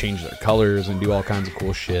genes to change their colors and do all kinds of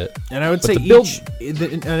cool shit. And I would say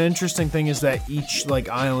an interesting thing is that each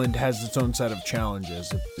island has its own set of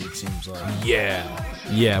challenges. It seems like.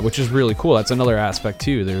 Yeah, which is really cool. That's another aspect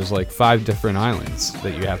too. There's 5 different islands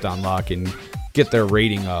that you have to unlock and get their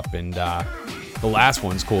rating up, and the last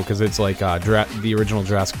one's cool because it's the original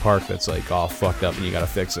Jurassic Park that's all fucked up and you gotta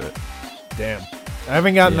fix it. Damn, I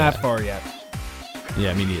haven't gotten that far yet.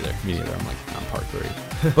 Yeah, me neither. I'm on part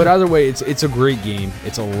 3. But either way, it's a great game.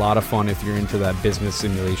 It's a lot of fun if you're into that business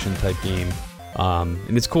simulation type game.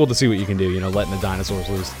 And it's cool to see what you can do, letting the dinosaurs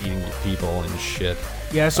loose, eating people and shit.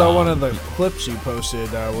 Yeah, I saw one of the clips you posted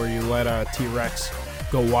where you let a T-Rex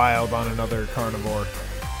go wild on another carnivore.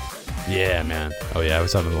 Yeah, man. Oh yeah, I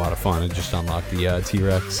was having a lot of fun. I just unlocked the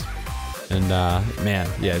T-Rex. And man,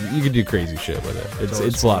 yeah, you can do crazy shit with it.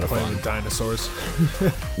 It's a lot of fun. With dinosaurs.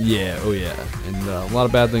 Yeah, oh yeah, and a lot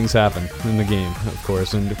of bad things happen in the game, of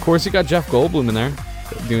course. And of course, you got Jeff Goldblum in there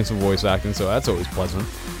doing some voice acting, so that's always pleasant.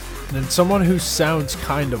 And someone who sounds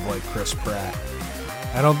kind of like Chris Pratt.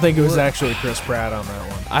 I don't think it was actually Chris Pratt on that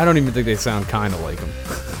one. I don't even think they sound kind of like him.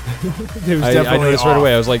 It was definitely I noticed off. right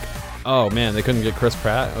away. I was like, oh man, they couldn't get Chris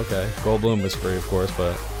Pratt. Okay, Goldblum was free, of course,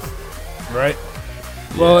 but right.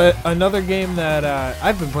 Well, another game that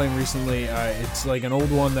I've been playing recently, it's an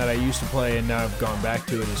old one that I used to play and now I've gone back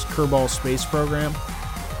to it, is Kerbal Space Program.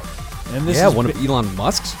 And this is one of Elon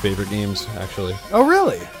Musk's favorite games, actually. Oh,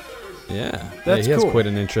 really? Yeah. That's he has cool. quite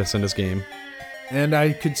an interest in this game. And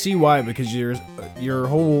I could see why, because your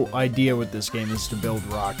whole idea with this game is to build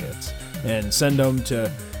rockets and send them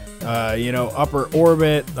to upper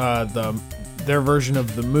orbit, their version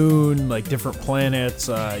of the moon, like different planets.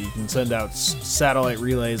 You can send out satellite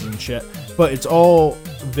relays and shit, but it's all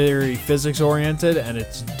very physics oriented and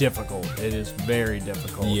it's difficult. It is very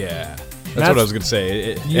difficult. Yeah, that's what I was gonna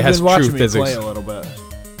say. It has been watching true me physics. play a little bit.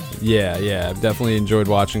 Yeah, I've definitely enjoyed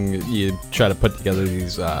watching you try to put together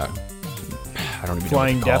these. I don't even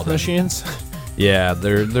flying know what to call death them. machines. Yeah,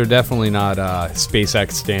 they're definitely not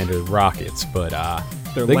SpaceX standard rockets, but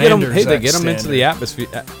They're they get them. landers Hey, they at get them into standard. the atmosphere,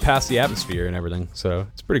 past the atmosphere and everything. So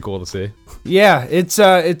it's pretty cool to see. Yeah, it's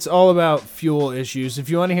all about fuel issues. If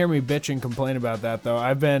you want to hear me bitch and complain about that, though,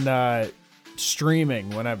 I've been streaming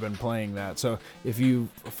when I've been playing that. So if you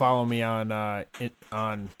follow me on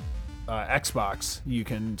Xbox, you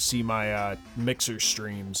can see my Mixer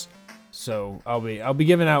streams. So I'll be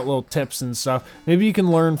giving out little tips and stuff. Maybe you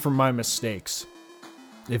can learn from my mistakes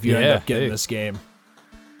if you end up getting this game.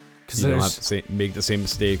 You don't have to make the same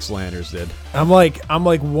mistakes Landers did. I'm like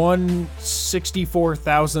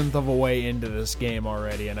 1/64,000th of a way into this game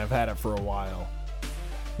already, and I've had it for a while.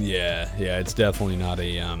 Yeah, it's definitely not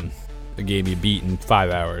a game you beat in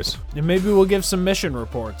 5 hours. And maybe we'll give some mission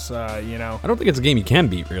reports. I don't think it's a game you can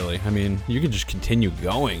beat, really. I mean, you can just continue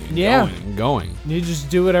going and going and going. You just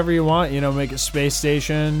do whatever you want. Make a space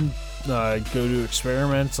station, go do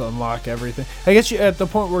experiments, unlock everything. I guess at the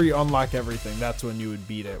point where you unlock everything, that's when you would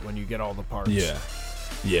beat it, when you get all the parts.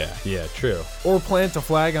 Yeah, true. Or plant a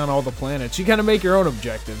flag on all the planets. You kind of make your own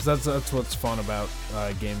objectives. That's what's fun about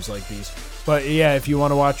games like these. But yeah, if you want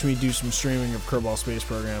to watch me do some streaming of Kerbal Space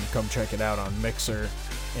Program, come check it out on Mixer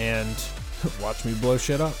and watch me blow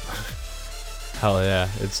shit up. Hell yeah,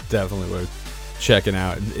 it's definitely worth checking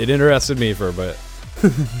out. It interested me for a bit.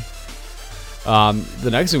 The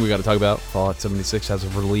next thing we got to talk about, Fallout 76 has a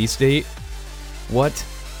release date. What?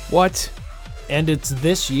 And it's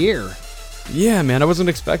this year. Yeah, man, I wasn't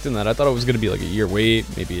expecting that. I thought it was going to be like a year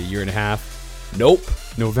wait, maybe a year and a half. Nope.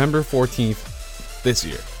 November 14th this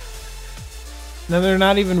year. Now they're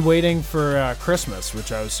not even waiting for Christmas,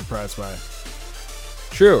 which I was surprised by.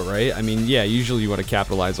 True, right? I mean, yeah, usually you want to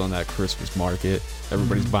capitalize on that Christmas market.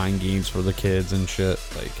 Everybody's buying games for the kids and shit.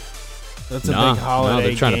 Like, that's a big holiday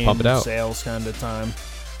they're trying game to pump it out. Sales kind of time.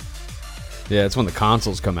 Yeah, it's when the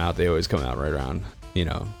consoles come out. They always come out right around,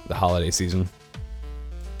 the holiday season.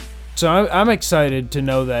 So I'm excited to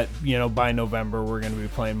know that, by November we're going to be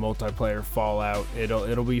playing multiplayer Fallout.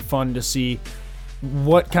 It'll be fun to see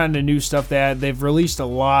what kind of new stuff they had. They've released a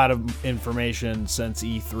lot of information since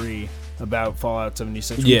E3 about Fallout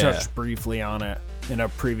 76. We touched briefly on it in a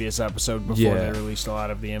previous episode before they released a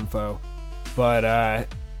lot of the info. But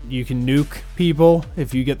you can nuke people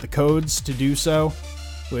if you get the codes to do so,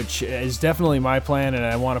 which is definitely my plan, and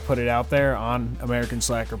I want to put it out there on American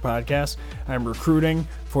Slacker Podcast. I'm recruiting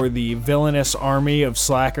for the villainous army of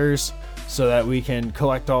slackers so that we can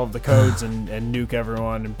collect all of the codes and nuke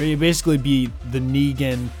everyone and basically be the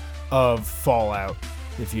Negan of Fallout,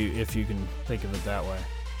 if you can think of it that way.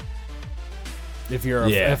 If you're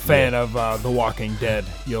a fan of The Walking Dead,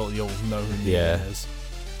 you'll know who Negan is.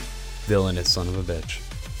 Villainous son of a bitch.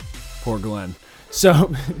 Poor Glenn.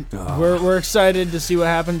 So we're excited to see what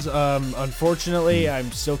happens. Unfortunately,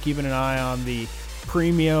 I'm still keeping an eye on the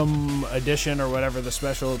premium edition or whatever, the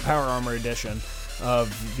special Power Armor edition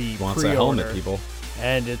of the Wants pre-order. that helmet, people.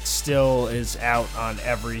 And it still is out on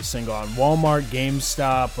every single, on Walmart,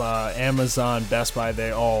 GameStop, Amazon, Best Buy.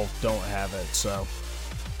 They all don't have it. So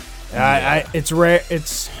it's rare.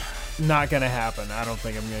 It's not gonna happen. I don't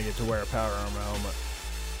think I'm gonna get to wear a Power Armor helmet.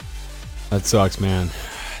 That sucks, man.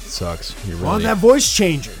 Sucks. You really... On that voice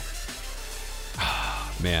changer.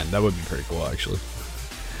 Man, that would be pretty cool, actually.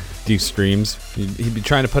 Do streams. He'd be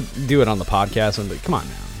trying to do it on the podcast. And like, come on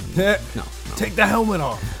now. No. Take the helmet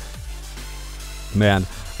off. Man,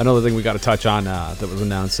 another thing we got to touch on that was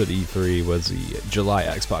announced at E3 was the July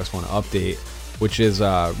Xbox One update, which is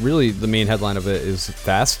really the main headline of it is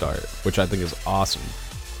Fast Start, which I think is awesome.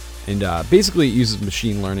 And basically it uses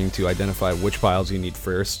machine learning to identify which files you need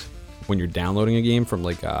first when you're downloading a game from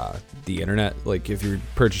like the internet, like if you're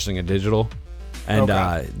purchasing a digital, and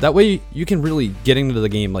that way you can really get into the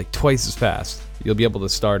game like twice as fast. You'll be able to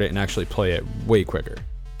start it and actually play it way quicker.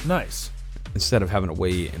 Nice. Instead of having to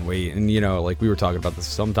wait and like we were talking about this,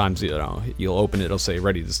 sometimes you'll open it, it'll say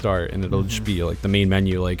ready to start, and it'll just be like the main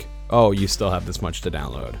menu, like, oh, you still have this much to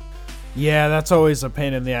download. Yeah, that's always a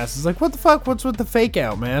pain in the ass. It's like, what the fuck? What's with the fake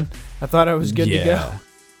out, man? I thought I was good to go.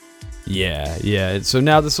 Yeah. So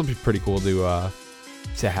now this will be pretty cool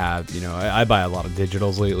to have. I buy a lot of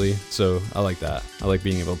digitals lately, so I like that. I like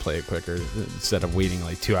being able to play it quicker instead of waiting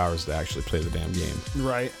like 2 hours to actually play the damn game.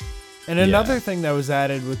 Right. And another thing that was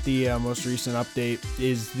added with the most recent update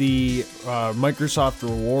is the Microsoft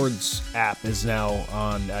Rewards app is now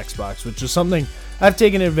on Xbox, which is something I've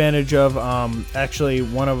taken advantage of. Actually,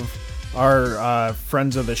 one of our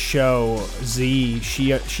friends of the show, Z,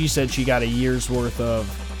 she said she got a year's worth of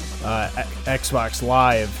Xbox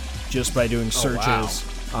Live just by doing searches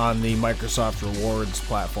on the Microsoft Rewards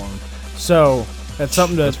platform. So that's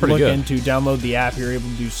something to look into. Download the app. You're able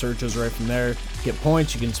to do searches right from there. Get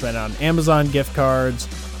points. You can spend on Amazon gift cards,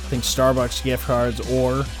 I think Starbucks gift cards,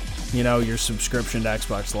 or your subscription to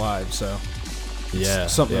Xbox Live. So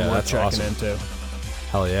it's something worth checking into.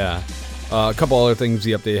 Hell yeah. A couple other things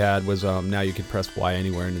the update had was now you can press Y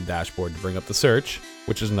anywhere in the dashboard to bring up the search,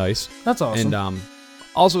 which is nice. That's awesome. And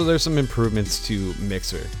also there's some improvements to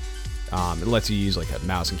Mixer. It lets you use like a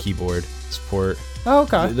mouse and keyboard support. Oh,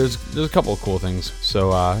 okay. There's a couple of cool things.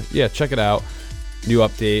 So check it out. New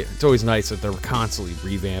update. It's always nice that they're constantly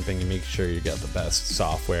revamping and making sure you get the best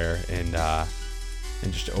software and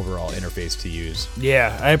just overall interface to use.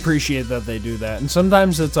 Yeah, I appreciate that they do that. And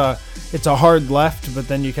sometimes it's a hard left, but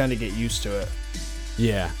then you kind of get used to it.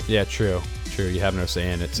 Yeah, true. You have no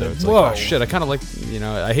say in it, so it's like, oh shit, I kind of like,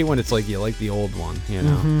 I hate when it's like you like the old one,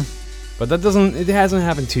 Mm-hmm. But it hasn't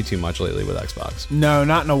happened too much lately with Xbox. No,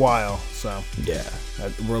 not in a while, so. Yeah.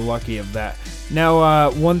 We're lucky of that.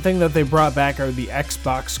 Now, one thing that they brought back are the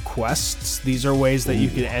Xbox Quests. These are ways that you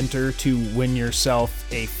can enter to win yourself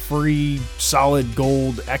a free solid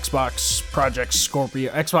gold Xbox Project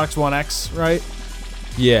Scorpio, Xbox One X, right?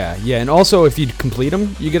 Yeah, and also if you complete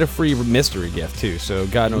them, you get a free mystery gift too. So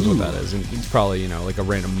God knows what that is. And it's probably like a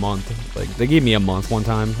random month. Like they gave me a month one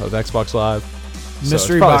time of Xbox Live.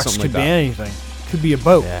 Mystery box could be anything. Could be a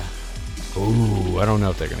boat. Yeah. Ooh, I don't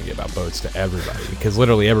know if they're gonna give out boats to everybody because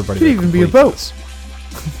literally everybody could even be a boat.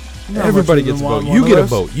 Everybody gets a boat. You get a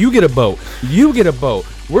boat. You get a boat. You get a boat.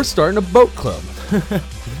 We're starting a boat club.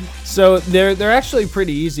 So they're actually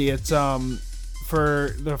pretty easy. It's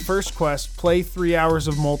for the first quest, play 3 hours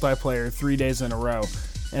of multiplayer 3 days in a row,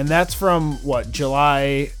 and that's from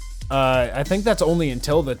July. I think that's only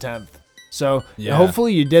until the 10th. So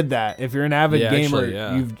hopefully you did that. If you're an avid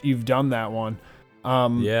gamer, you've done that one.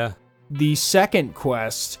 The second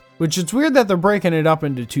quest, which it's weird that they're breaking it up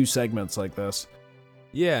into 2 segments like this.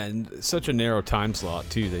 Yeah, and such a narrow time slot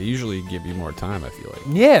too. They usually give you more time, I feel like.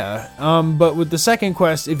 Yeah, but with the second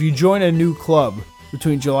quest, if you join a new club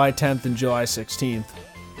between July 10th and July 16th,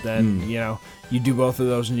 then you do both of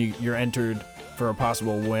those and you're entered for a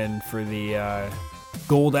possible win for the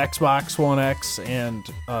gold Xbox One X and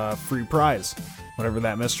free prize, whatever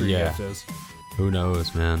that mystery gift is. Who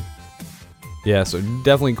knows, man? Yeah, so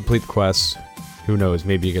definitely complete the quest. Who knows?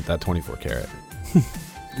 Maybe you get that 24 karat.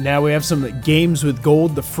 Now we have some games with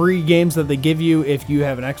gold, the free games that they give you if you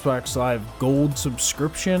have an Xbox Live Gold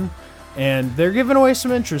subscription, and they're giving away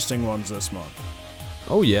some interesting ones this month.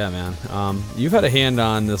 Oh yeah, man. You've had a hand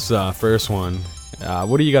on this first one.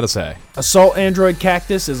 What do you got to say? Assault Android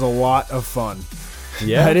Cactus is a lot of fun.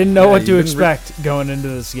 Yeah, I didn't know what to expect going into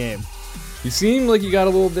this game. You seem like you got a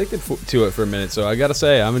little addicted to it for a minute, so I got to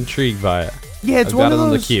say I'm intrigued by it. Yeah, it's one of those.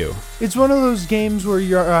 On the queue. It's one of those games where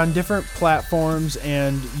you're on different platforms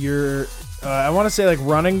and you're, I want to say like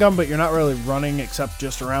running gun, but you're not really running except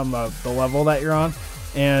just around the level that you're on.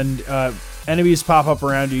 And enemies pop up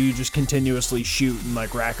around you. You just continuously shoot and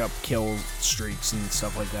like rack up kill streaks and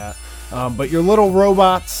stuff like that. But you're little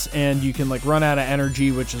robots and you can like run out of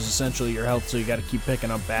energy, which is essentially your health. So you got to keep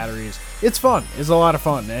picking up batteries. It's fun. It's a lot of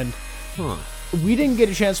fun. And we didn't get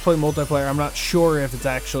a chance to play multiplayer. I'm not sure if it's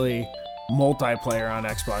actually multiplayer on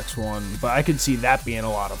Xbox One, but I could see that being a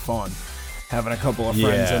lot of fun. Having a couple of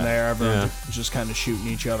friends in there, everyone just kind of shooting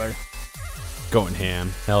each other. Going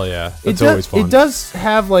ham. Hell yeah. That's always fun. It does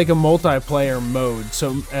have like a multiplayer mode,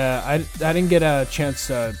 so I didn't get a chance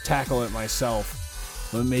to tackle it myself,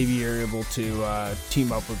 but maybe you're able to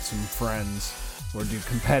team up with some friends or do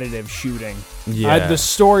competitive shooting. Yeah. The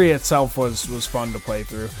story itself was fun to play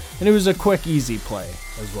through, and it was a quick, easy play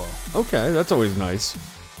as well. Okay, that's always nice.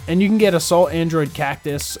 And you can get Assault Android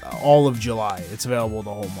Cactus all of July. It's available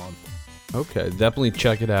the whole month. Okay, definitely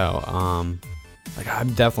check it out. I'm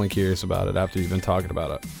definitely curious about it after you've been talking about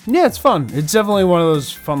it. Yeah, it's fun. It's definitely one of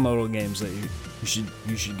those fun little games that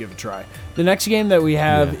you should give a try. The next game that we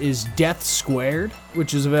have is Death Squared,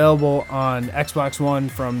 which is available on Xbox One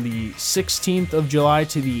from the 16th of July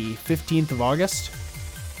to the 15th of August.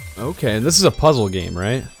 Okay, and this is a puzzle game,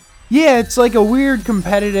 right? Yeah, it's like a weird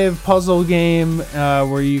competitive puzzle game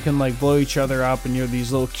where you can like blow each other up and you're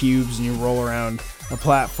these little cubes and you roll around a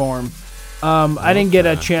platform. I didn't get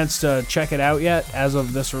a chance to check it out yet as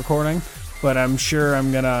of this recording, but I'm sure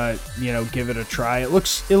I'm gonna, give it a try. It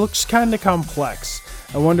looks kind of complex.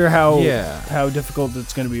 I wonder how difficult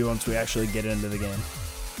it's gonna be once we actually get into the game.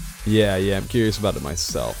 Yeah, I'm curious about it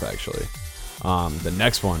myself, actually. The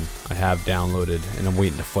next one I have downloaded, and I'm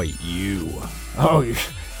waiting to fight you. Oh, you're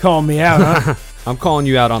calling me out, huh? I'm calling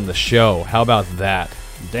you out on the show. How about that?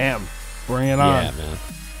 Damn. Bring it on. Yeah, man.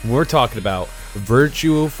 We're talking about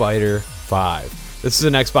Virtua Fighter 5. This is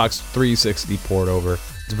an Xbox 360 port over.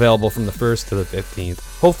 It's available from the 1st to the 15th.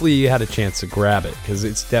 Hopefully you had a chance to grab it, because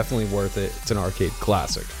it's definitely worth it. It's an arcade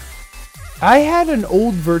classic. I had an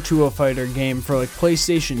old Virtua Fighter game for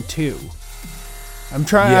PlayStation 2.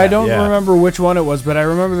 I don't remember which one it was, but I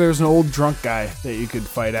remember there was an old drunk guy that you could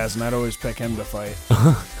fight as, and I'd always pick him to fight.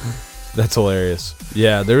 That's hilarious.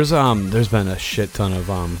 Yeah, there's been a shit ton of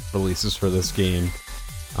releases for this game.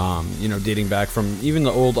 Dating back from even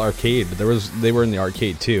the old arcade. They were in the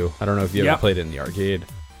arcade too. I don't know if you ever played it in the arcade.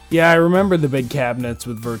 Yeah, I remember the big cabinets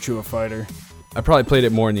with Virtua Fighter. I probably played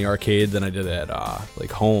it more in the arcade than I did at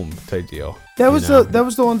home type deal. That was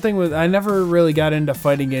the one thing with I never really got into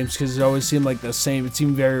fighting games because it always seemed like the same. It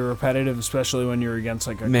seemed very repetitive, especially when you're against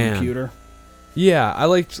a computer. Yeah, I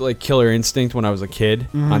liked Killer Instinct when I was a kid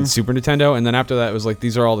on Super Nintendo, and then after that it was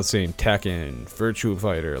these are all the same. Tekken, Virtua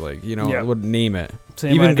Fighter, I would name it.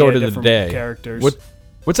 Same even idea, go to the day. Characters.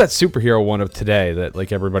 What's that superhero one of today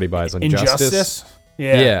that everybody buys? Injustice?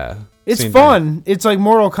 Yeah. It's fun. Thing. It's like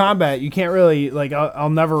Mortal Kombat. You can't really I'll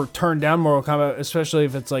never turn down Mortal Kombat, especially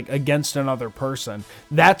if it's against another person.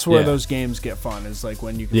 That's where those games get fun. Is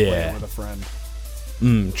when you can play it with a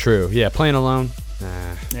friend. True. Yeah, playing alone.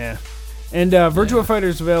 Nah. Yeah. And Virtua Fighter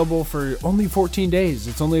is available for only 14 days.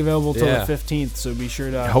 It's only available till the 15th, so be sure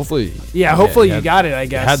to... Hopefully... Yeah, hopefully you got it, I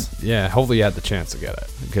guess. Hopefully you had the chance to get it,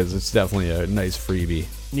 because it's definitely a nice freebie.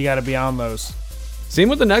 You got to be on those. Same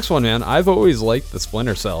with the next one, man. I've always liked the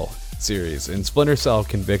Splinter Cell series, and Splinter Cell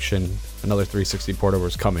Conviction, another 360 port over,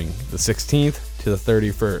 is coming the 16th to the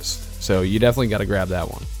 31st, so you definitely got to grab that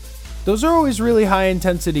one. Those are always really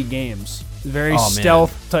high-intensity games. Very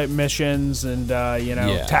stealth-type missions and,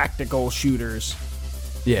 tactical shooters.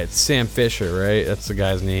 Yeah, it's Sam Fisher, right? That's the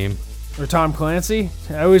guy's name. Or Tom Clancy?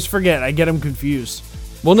 I always forget. I get them confused.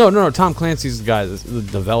 Well, no. Tom Clancy's the guy, the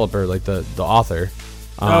developer, the author.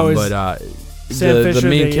 Sam Fisher, the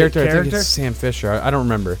main character, I think it's Sam Fisher. I don't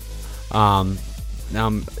remember.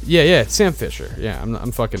 It's Sam Fisher. Yeah,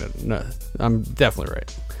 I'm fucking it. No, I'm definitely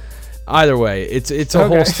right. Either way, it's a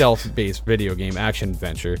whole stealth-based video game action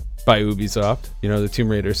adventure by Ubisoft, the Tomb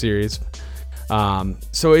Raider series.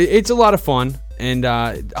 So it's a lot of fun, and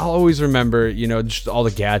I'll always remember, just all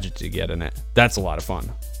the gadgets you get in it. That's a lot of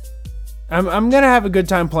fun. I'm gonna have a good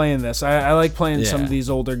time playing this. I like playing some of these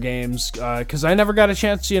older games because I never got a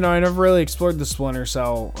chance. I never really explored the Splinter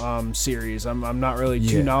Cell series. I'm not really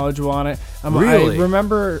too knowledgeable on it. Really?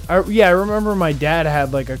 I remember my dad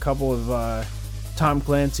had a couple of Tom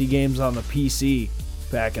Clancy games on the PC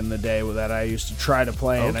back in the day that I used to try to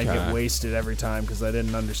play, and I get wasted every time because I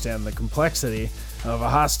didn't understand the complexity of a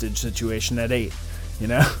hostage situation at 8.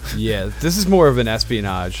 Yeah, this is more of an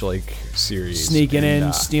espionage series. Sneaking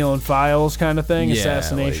in, stealing files kind of thing,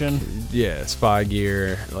 assassination. Spy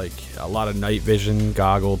gear, a lot of night vision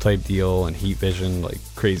goggle type deal and heat vision,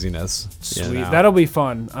 craziness. Sweet, that'll be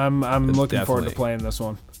fun. I'm looking forward to playing this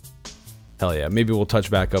one. Hell yeah, maybe we'll touch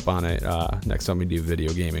back up on it next time we do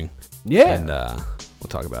video gaming. Yeah. And we'll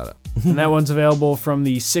talk about it. And that one's available from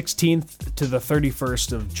the 16th to the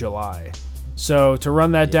 31st of July. So to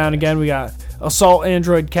run that down again, we got Assault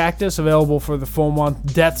Android Cactus available for the full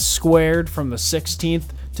month. Death Squared from the 16th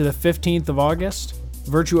to the 15th of August.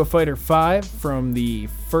 Virtua Fighter 5 from the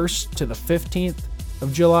 1st to the 15th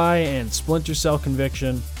of July. And Splinter Cell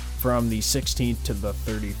Conviction from the 16th to the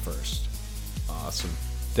 31st. Awesome.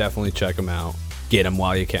 Definitely check them out. Get them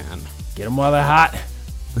while you can. Get them while they're hot.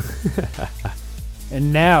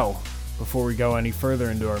 And now, before we go any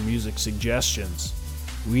further into our music suggestions,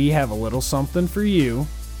 we have a little something for you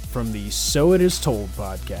from the So It Is Told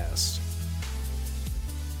podcast.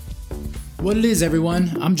 What it is,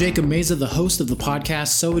 everyone. I'm Jacob Meza, the host of the podcast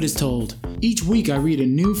So It Is Told. Each week I read a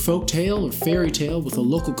new folk tale or fairy tale with a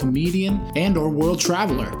local comedian and or world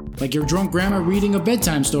traveler. Like your drunk grandma reading a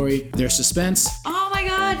bedtime story, there's suspense. Oh my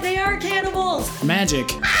god, they are cannibals! Magic.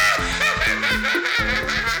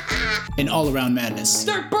 And all-around madness.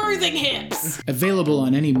 They're birthing hips! Available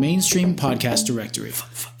on any mainstream podcast directory.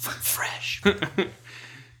 Fresh.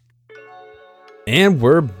 And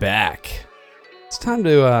we're back. It's time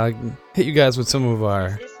to hit you guys with some of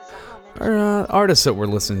our artists that we're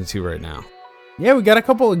listening to right now. Yeah, we got a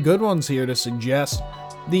couple of good ones here to suggest.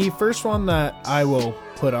 The first one that I will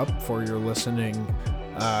put up for your listening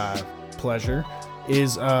pleasure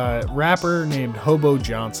is a rapper named Hobo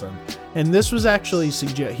Johnson. And this was actually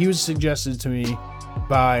he was suggested to me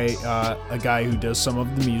by a guy who does some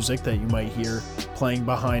of the music that you might hear playing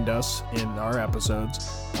behind us in our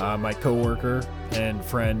episodes. My coworker and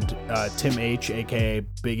friend Tim H, aka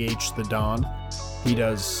Big H the Don. He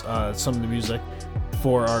does some of the music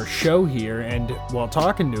for our show here, and while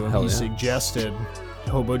talking to him, suggested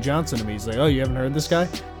Hobo Johnson to me. He's like, "Oh, you haven't heard this guy?"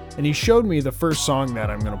 And he showed me the first song that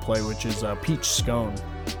I'm going to play, which is Peach Scone.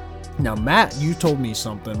 Now, Matt, you told me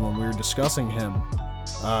something when we were discussing him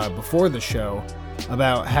before the show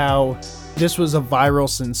about how this was a viral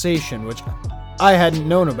sensation, which I hadn't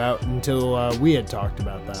known about until we had talked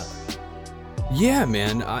about that. Yeah,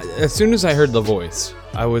 man. As soon as I heard the voice,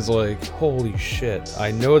 I was like, holy shit.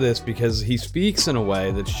 I know this because he speaks in a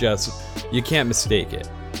way that's just, you can't mistake it.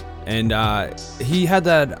 And he had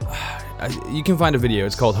that, you can find a video.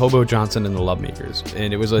 It's called Hobo Johnson and the Lovemakers.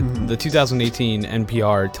 And it was the 2018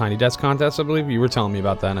 NPR Tiny Desk contest, I believe. You were telling me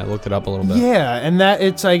about that, and I looked it up a little bit. Yeah, and that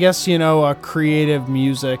it's, I guess, a creative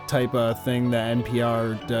music type of thing that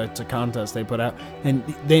NPR, it's a contest they put out. And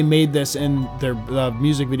they made this in their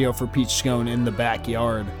music video for Peach Scone in the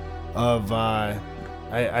backyard of,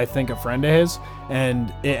 I think, a friend of his.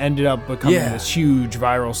 And it ended up becoming this huge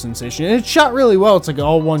viral sensation. And it's shot really well. It's like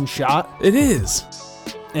all one shot. It is.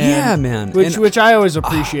 And yeah, man. Which I always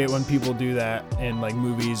appreciate when people do that in like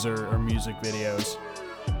movies or music videos.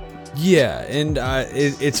 Yeah, and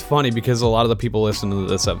it's funny because a lot of the people listening to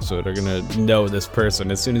this episode are going to know this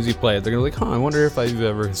person. As soon as you play it, they're going to be like, I wonder if I've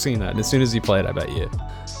ever seen that. And as soon as you play it, I bet people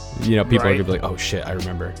are going to be like, oh shit, I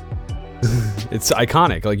remember. It's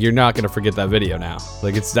iconic. Like, you're not going to forget that video now.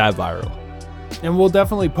 Like, it's that viral. And we'll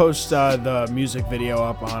definitely post the music video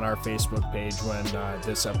up on our Facebook page when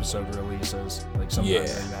this episode releases, like sometime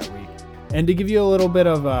during that week. And to give you a little bit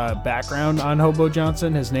of background on Hobo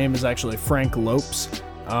Johnson, his name is actually Frank Lopes.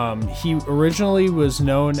 He originally was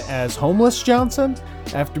known as Homeless Johnson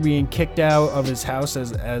after being kicked out of his house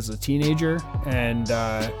as a teenager,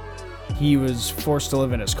 and he was forced to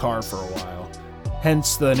live in his car for a while.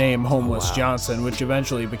 Hence the name Homeless Johnson, which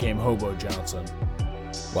eventually became Hobo Johnson.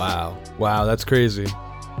 Wow, that's crazy.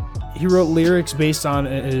 He wrote lyrics based on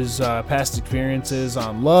his past experiences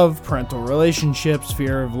on love, parental relationships,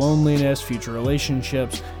 fear of loneliness, future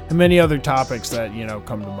relationships, and many other topics that,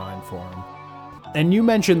 come to mind for him. And you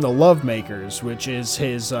mentioned the Lovemakers, which is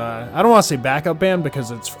his, I don't want to say backup band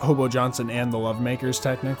because it's Hobo Johnson and the Lovemakers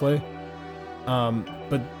technically.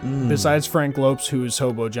 But besides Frank Lopes, who is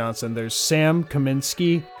Hobo Johnson, there's Sam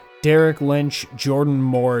Kaminsky, Derek Lynch, Jordan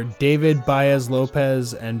Moore, David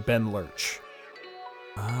Baez-Lopez, and Ben Lurch.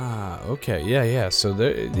 Okay, yeah. So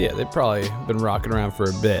they've probably been rocking around for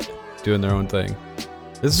a bit, doing their own thing.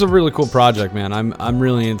 This is a really cool project, man. I'm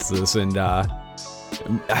really into this, and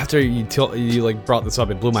after you brought this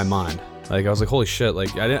up, it blew my mind. Like, I was like, holy shit!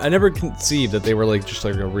 Like, I never conceived that they were like just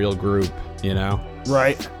like a real group,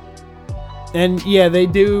 Right. And yeah, they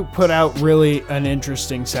do put out really an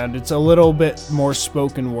interesting sound. It's a little bit more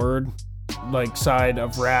spoken word, like side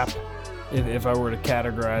of rap, if I were to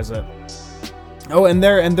categorize it. Oh, and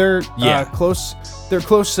they're close. They're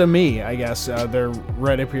close to me, I guess. They're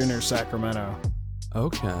right up here near Sacramento.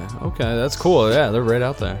 Okay, that's cool. Yeah, they're right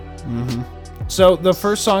out there. Mm-hmm. So the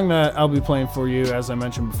first song that I'll be playing for you, as I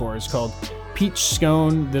mentioned before, is called Peach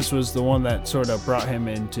Scone. This was the one that sort of brought him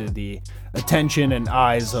into the attention and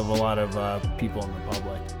eyes of a lot of people in the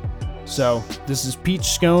public. So this is Peach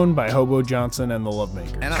Scone by Hobo Johnson and the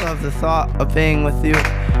Lovemakers. And I love the thought of being with you,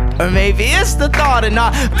 or maybe it's the thought of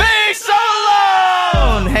not being so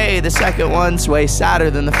alone. Hey, the second one's way sadder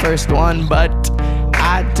than the first one, but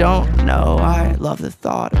I don't know. I love the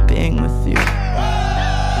thought of being with you.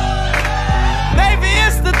 Maybe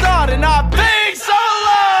it's the thought of not being so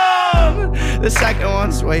alone. The second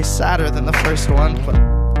one's way sadder than the first one, but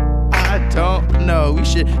I don't know. We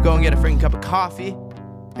should go and get a freaking cup of coffee,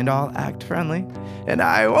 and I'll act friendly. And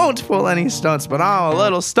I won't pull any stunts, but I'm a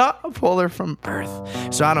little stunt puller from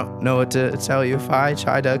birth. So I don't know what to tell you if I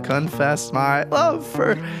try to confess my love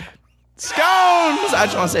for scones. I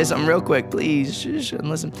just want to say something real quick, please. And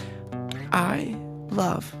listen. I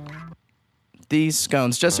love these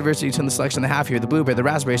scones. Just diversity to the selection they have here: the blueberry, the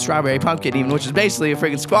raspberry, strawberry, pumpkin, even, which is basically a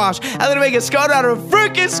freaking squash. And then make a scone out of a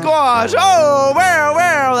freaking squash. Oh,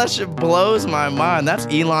 well, that shit blows my mind. That's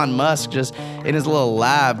Elon Musk just in his little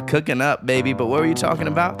lab cooking up, baby. But what were you talking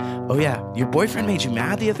about? Oh yeah, your boyfriend made you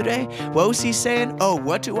mad the other day? What was he saying? Oh,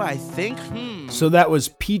 what do I think? So that was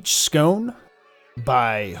Peach Scone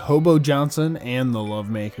by Hobo Johnson and the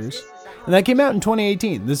Lovemakers. And that came out in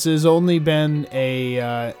 2018. This has only been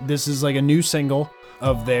this is like a new single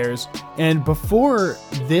of theirs. And before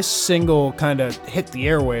this single kind of hit the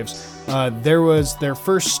airwaves, there was their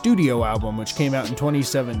first studio album, which came out in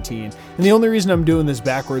 2017. And the only reason I'm doing this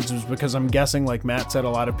backwards was because I'm guessing, like Matt said, a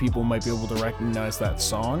lot of people might be able to recognize that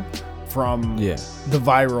song from the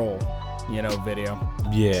viral, video.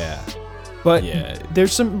 Yeah. But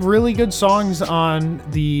there's some really good songs on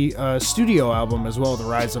the studio album as well, The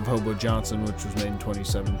Rise of Hobo Johnson, which was made in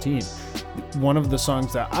 2017. One of the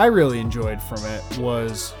songs that I really enjoyed from it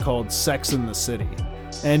was called Sex in the City.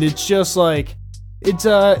 And it's just like, it's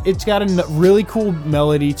got a really cool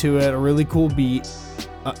melody to it, a really cool beat.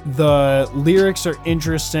 The lyrics are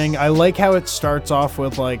interesting. I like how it starts off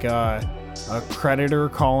with like a creditor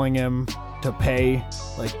calling him to pay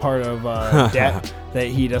like part of debt that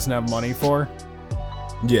he doesn't have money for.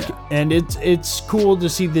 Yeah. And it's cool to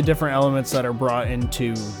see the different elements that are brought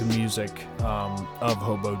into the music of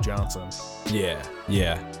Hobo Johnson. Yeah.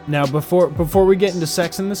 Now, before we get into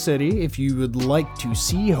Sex in the City, if you would like to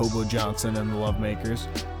see Hobo Johnson and the Lovemakers,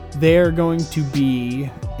 they're going to be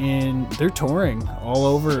they're touring all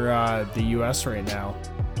over the U.S. right now.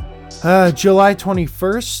 July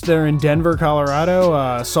 21st, they're in Denver,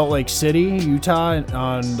 Colorado, Salt Lake City, Utah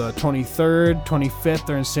on the 23rd, 25th,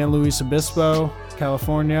 they're in San Luis Obispo,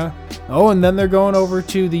 California. Oh, and then they're going over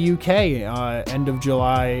to the UK end of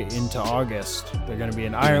July into August. They're going to be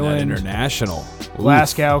in Ireland. International.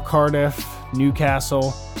 Glasgow, Cardiff,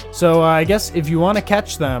 Newcastle. So I guess if you want to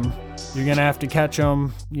catch them, you're going to have to catch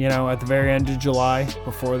them, at the very end of July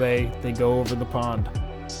before they go over the pond.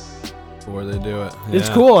 Before they do it. It's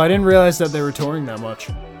cool. I didn't realize that they were touring that much.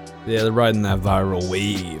 Yeah, they're riding that viral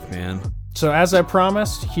wave, man. So as I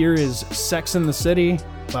promised, here is Sex in the City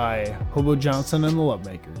by Hobo Johnson and the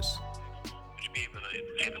Lovemakers. Would you be able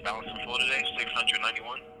to pay the balance in full today?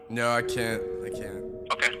 $691? No, I can't.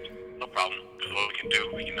 Okay, no problem. Because what we can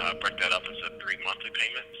do, we can break that up into 3 monthly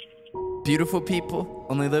payments. Beautiful people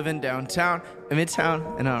only live in downtown, in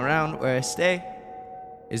midtown, and around where I stay.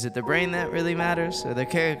 Is it the brain that really matters, or the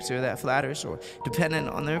character that flatters, or dependent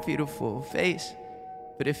on their beautiful face?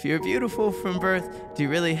 But if you're beautiful from birth, do you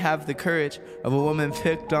really have the courage of a woman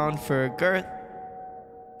picked on for girth?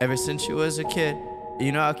 Ever since she was a kid,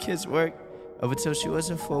 you know how kids work, up until she was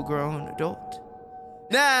a full-grown adult.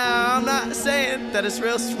 Now, I'm not saying that it's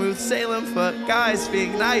real smooth sailing, but guys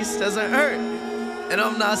being nice doesn't hurt. And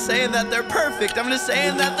I'm not saying that they're perfect, I'm just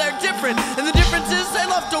saying that they're different. And the difference is they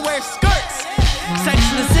love to wear skirts. Sex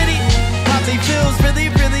in the City probably feels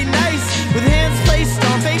really, really nice, with hands placed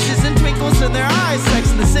on faces and twinkles in their eyes.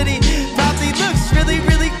 Sex in the City probably looks really,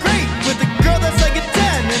 really great, with a girl that's like a 10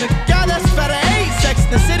 and a guy that's about an 8. Sex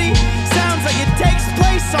in the City sounds like it takes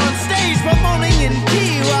place on stage, both moaning in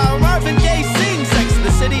key while Marvin Gaye sings. Sex in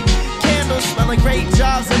the City candles smell like great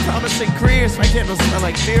jobs and promising careers. My candles smell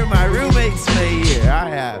like beer my roommates made here.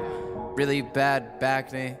 I have really bad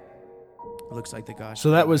back knee. Looks like the gosh.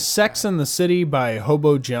 So that was Sex in the City by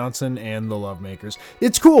Hobo Johnson and the Lovemakers.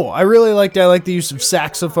 It's cool. I really liked it. I like the use of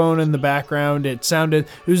saxophone in the background. It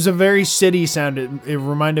was a very city sound. It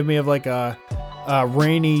reminded me of like a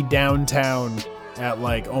rainy downtown at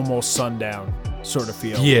like almost sundown sort of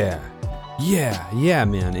feel. Yeah,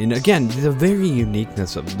 man. And again, the very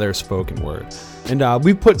uniqueness of their spoken word. And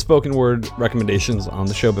we put spoken word recommendations on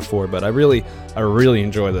the show before, but I really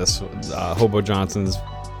enjoy this Hobo Johnson's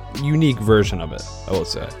unique version of it, I will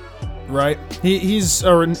say. Right. He's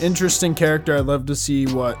an interesting character. I'd love to see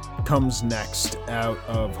what comes next out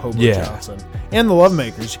of Hobo Johnson. And the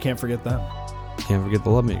Lovemakers. You can't forget them. Can't forget the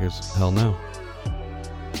Lovemakers. Hell no.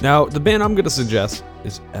 Now, the band I'm going to suggest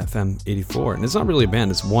is FM84. And it's not really a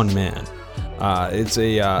band. It's one man. It's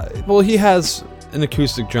he has an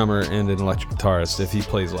acoustic drummer and an electric guitarist if he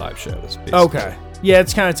plays live shows, basically. Okay. Yeah,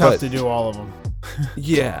 it's kind of tough to do all of them.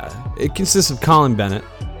 Yeah. It consists of Colin Bennett.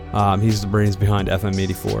 He's the brains behind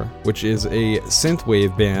FM84, which is a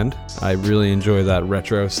synthwave band. I really enjoy that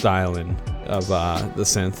retro styling of the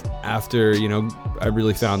synth. After, I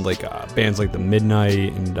really found like bands like The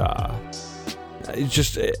Midnight and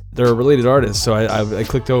they're related artists, so I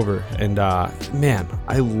clicked over and man,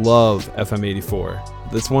 I love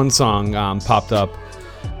FM84. This one song popped up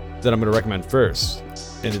that I'm going to recommend first,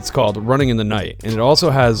 and it's called Running in the Night, and it also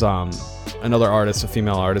has another artist, a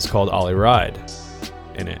female artist called Ollie Ride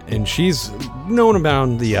in it, and she's known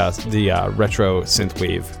about the retro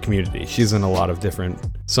synthwave community. She's in a lot of different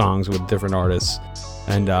songs with different artists,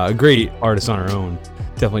 and a great artist on her own.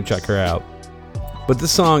 Definitely check her out. But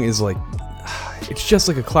this song is like, it's just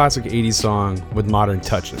like a classic 80s song with modern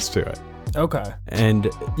touches to it. Okay. And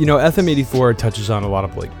FM84 touches on a lot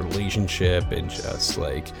of like relationship and just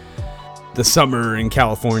like the summer in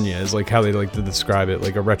California is like how they like to describe it,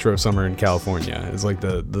 like a retro summer in California is like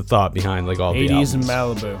the thought behind like all the 80s in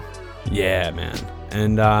albums. Malibu. Yeah, man.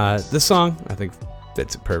 And this song I think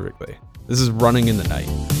fits it perfectly. This is Running in the Night.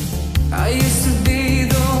 I used to be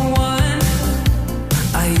the one.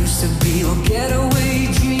 I used to be your getaway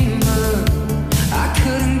dreamer. I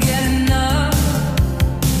couldn't get enough,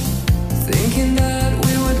 thinking that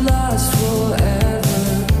we would last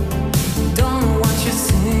forever. Don't know what you're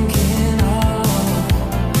thinking of,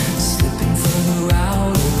 slipping further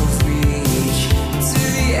out of reach, to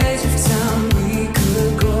the edge of town we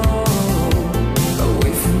could go,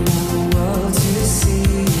 away from all the world to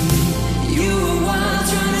see. You were wild,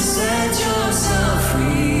 trying to set yourself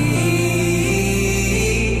free.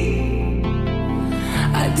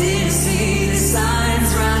 I didn't see the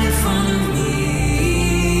signs right in front of me.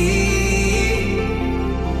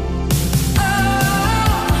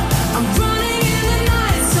 Oh, I'm running in the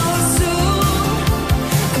night so soon.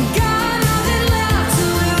 I got nothing left to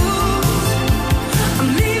lose. I'm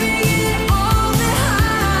leaving it all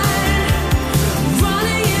behind.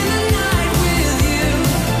 Running in the night with you.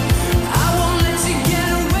 I won't let you get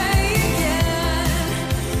away again.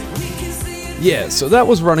 We can see it. Yeah, so that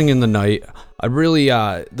was Running in the Night. I really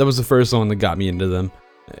that was the first one that got me into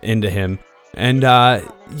him. And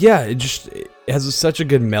yeah, it has such a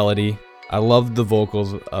good melody. I love the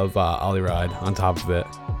vocals of Ollie Ride on top of it.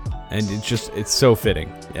 And it's so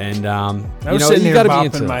fitting. And I was sitting here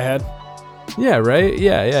bopping my head. Yeah, right?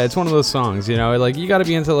 Yeah, it's one of those songs, like you gotta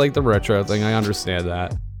be into like the retro thing. I understand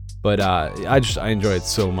that. But I enjoy it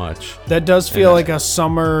so much. That does feel like a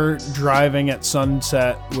summer driving at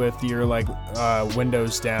sunset with your like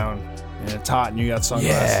windows down and it's hot and you got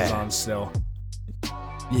sunglasses on still.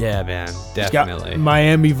 Yeah, man, It's definitely. got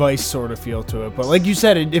Miami Vice sort of feel to it, but like you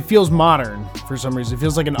said, it feels modern for some reason. It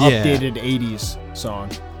feels like an updated 80s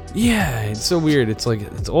song. Yeah, it's so weird. It's like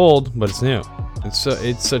it's old, but it's new.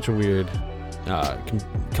 It's such a weird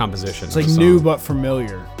composition. It's like new but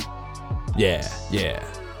familiar. Yeah.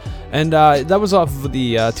 And that was off of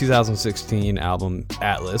the 2016 album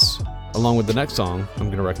Atlas, along with the next song I'm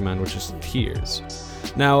going to recommend, which is Tears.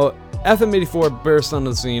 Now, FM84 burst onto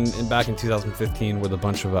the scene back in 2015 with a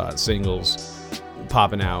bunch of singles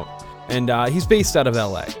popping out, and he's based out of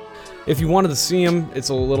LA. If you wanted to see him, it's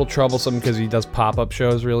a little troublesome because he does pop-up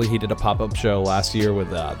shows, really. He did a pop-up show last year with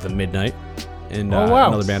The Midnight, and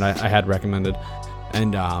another band I had recommended.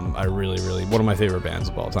 And I really, one of my favorite bands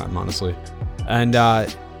of all time, honestly. And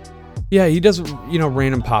yeah, he does,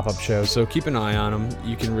 random pop-up shows, so keep an eye on him.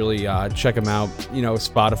 You can really check him out.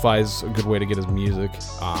 Spotify's a good way to get his music,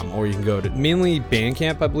 or you can go to mainly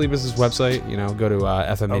Bandcamp, I believe is his website. Go to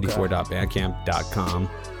fm84.bandcamp.com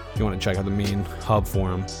if you want to check out the main hub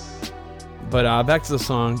for him. But back to the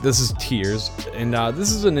song. This is Tears, and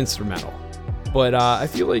this is an instrumental. But I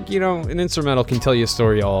feel like, an instrumental can tell you a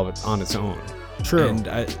story all of it on its own. True. And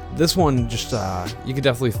this one just, you can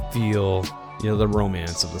definitely feel, the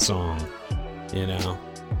romance of the song,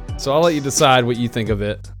 So I'll let you decide what you think of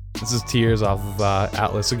it. This is Tears off of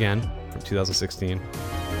Atlas again from 2016.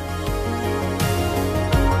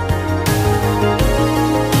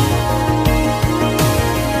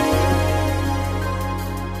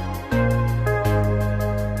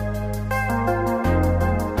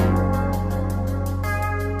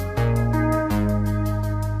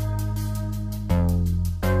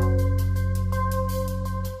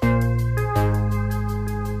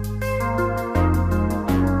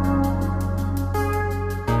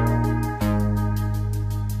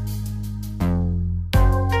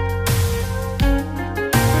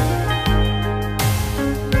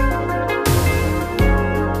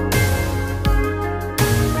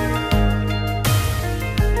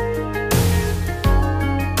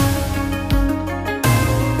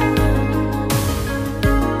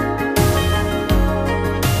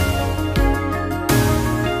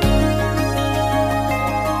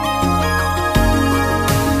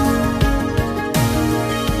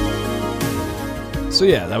 So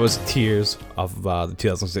yeah, that was Tears off of the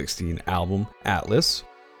 2016 album Atlas.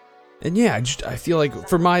 And yeah, I feel like,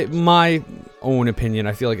 for my own opinion,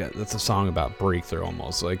 I feel like that's a song about breakthrough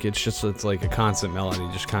almost. Like it's like a constant melody,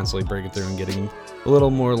 just constantly breaking through and getting a little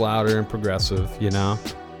more louder and progressive,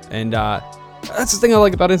 And that's the thing I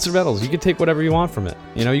like about instrumentals. You can take whatever you want from it.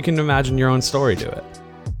 You can imagine your own story to it.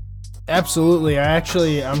 Absolutely. I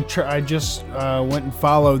just went and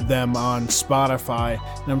followed them on Spotify,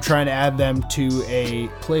 and I'm trying to add them to a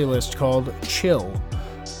playlist called Chill,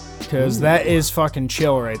 because that is fucking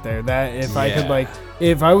chill right there. That I could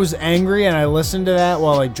if I was angry and I listened to that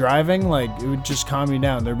while driving, it would just calm me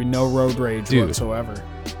down. There'd be no road rage whatsoever.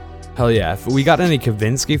 Hell yeah. If we got any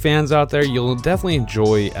Kavinsky fans out there, you'll definitely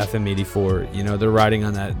enjoy FM84. You know, they're riding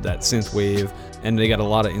on that synth wave, and they got a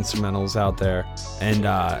lot of instrumentals out there. And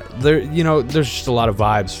there's just a lot of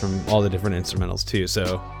vibes from all the different instrumentals too.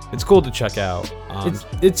 So it's cool to check out.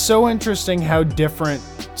 It's so interesting how different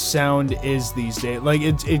sound is these days. Like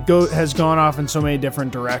has gone off in so many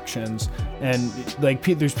different directions, and like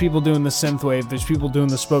there's people doing the synthwave, there's people doing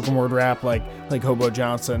the spoken word rap like Hobo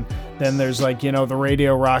Johnson. Then there's like the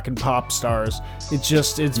radio rock and pop stars.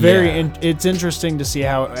 It's it's interesting to see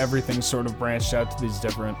how everything's sort of branched out to these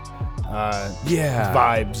different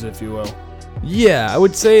vibes, if you will. Yeah, I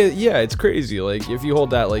would say, it's crazy. Like, if you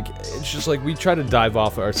hold that, like, it's just like we try to dive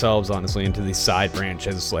off ourselves, honestly, into these side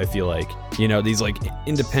branches, I feel like. These, like,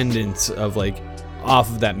 independence of, like, off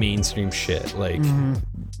of that mainstream shit. Like,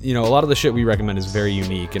 a lot of the shit we recommend is very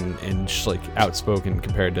unique and just, like, outspoken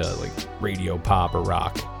compared to, like, radio pop or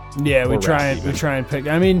rock. Yeah, we try and pick.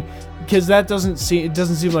 I mean, because it doesn't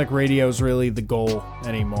seem like radio's really the goal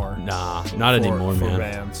anymore. Nah, not anymore, for man.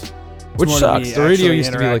 Bands. Which sucks. The radio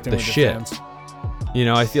used to be like the shit.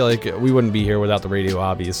 I feel like we wouldn't be here without the radio,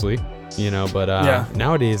 obviously. But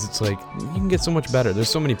nowadays it's like you can get so much better. There's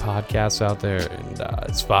so many podcasts out there and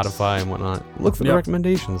Spotify and whatnot. Look for the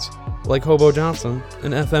recommendations, like Hobo Johnson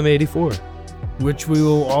and FM84. Which we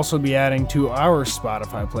will also be adding to our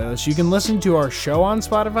Spotify playlist. You can listen to our show on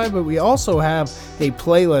Spotify, but we also have a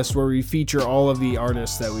playlist where we feature all of the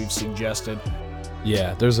artists that we've suggested.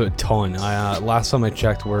 Yeah, there's a ton. Last time I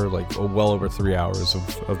checked, we're like well over 3 hours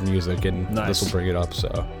of music, and this will bring it up.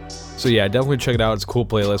 So yeah, definitely check it out. It's a cool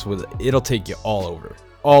playlist. It'll take you all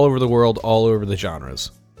over the world, all over the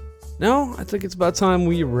genres. Now, I think it's about time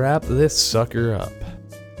we wrap this sucker up.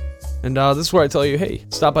 And this is where I tell you, hey,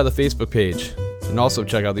 stop by the Facebook page, and also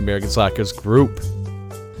check out the American Slackers group.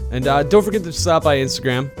 And don't forget to stop by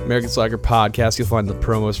Instagram, American Slacker Podcast. You'll find the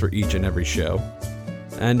promos for each and every show.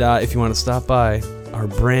 And if you want to stop by our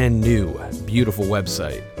brand new, beautiful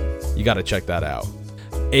website, you got to check that out.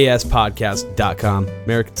 aspodcast.com,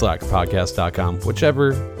 AmericanSlackerPodcast.com,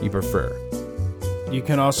 whichever you prefer. You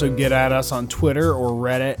can also get at us on Twitter or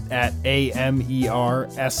Reddit at AMERSLKR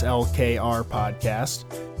Podcast.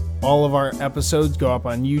 All of our episodes go up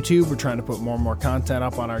on YouTube. We're trying to put more and more content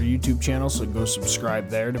up on our YouTube channel, so go subscribe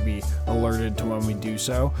there to be alerted to when we do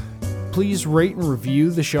so. Please rate and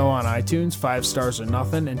review the show on iTunes, 5 stars or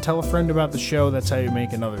nothing, and tell a friend about the show. That's how you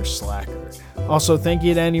make another slacker. Also, thank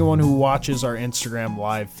you to anyone who watches our Instagram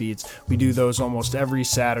live feeds. We do those almost every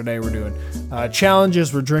Saturday. We're doing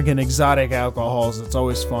challenges. We're drinking exotic alcohols. It's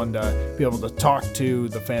always fun to be able to talk to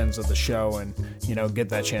the fans of the show and, get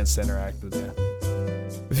that chance to interact with you.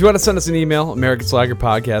 If you want to send us an email,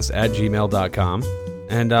 AmericanSlackerPodcast@gmail.com.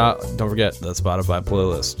 And don't forget the Spotify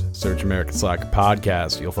playlist. Search American Slacker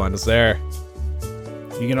Podcast. You'll find us there.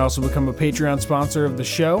 You can also become a Patreon sponsor of the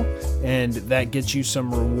show, and that gets you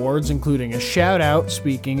some rewards, including a shout-out.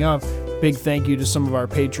 Speaking of, big thank you to some of our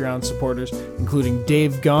Patreon supporters, including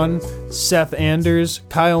Dave Gunn, Seth Anders,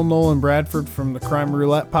 Kyle Nolan Bradford from the Crime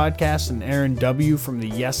Roulette podcast, and Aaron W. from the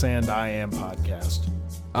Yes and I Am podcast.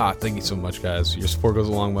 Thank you so much, guys. Your support goes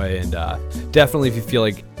a long way, and definitely if you feel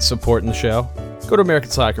like supporting the show, go to American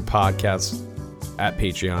Slacker Podcast at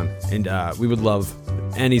Patreon, and we would love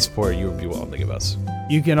any support you would be willing to give us.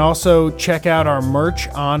 You can also check out our merch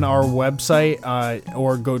on our website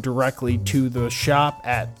or go directly to the shop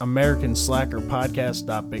at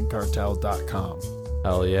AmericanSlackerPodcast.BigCartel.com.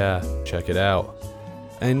 Hell yeah, check it out.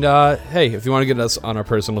 And hey, if you want to get us on our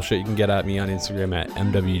personal shit, you can get at me on Instagram at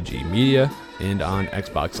MWG Media and on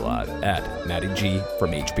Xbox Live at MattyG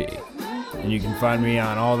from HP. And you can find me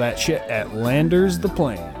on all that shit at Landers the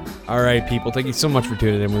Plane. All right, people, thank you so much for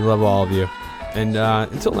tuning in. We love all of you. And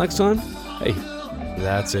until next time, hey,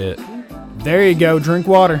 that's it. There you go. Drink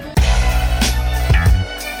water.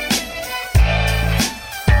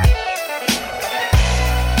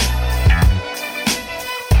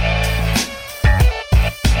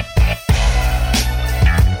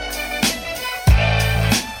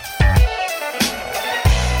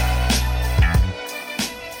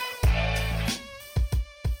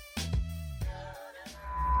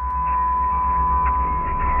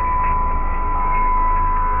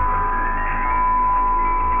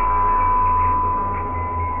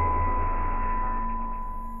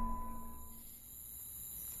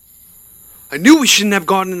 I knew we shouldn't have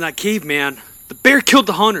gotten in that cave, man. The bear killed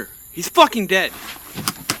the hunter. He's fucking dead.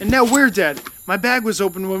 And now we're dead. My bag was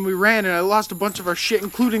open when we ran and I lost a bunch of our shit,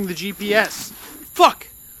 including the GPS. Fuck!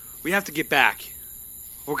 We have to get back.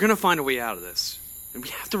 We're gonna find a way out of this. And we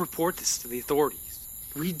have to report this to the authorities.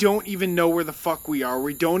 We don't even know where the fuck we are.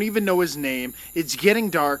 We don't even know his name. It's getting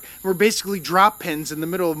dark. And we're basically drop pins in the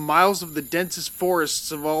middle of miles of the densest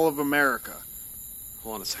forests of all of America.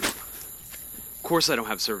 Hold on a second. Of course I don't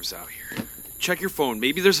have service out here. Check your phone.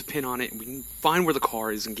 Maybe there's a pin on it and we can find where the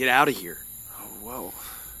car is and get out of here. Oh, well.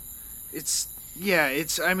 It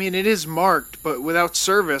is marked, but without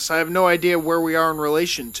service, I have no idea where we are in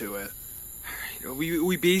relation to it.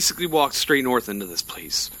 We basically walked straight north into this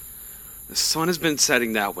place. The sun has been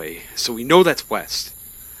setting that way, so we know that's west,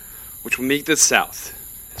 which will make this south.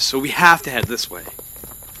 So we have to head this way.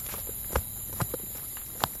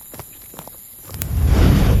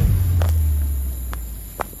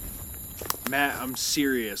 Matt, I'm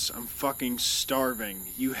serious. I'm fucking starving.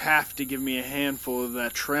 You have to give me a handful of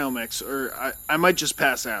that trail mix, or I might just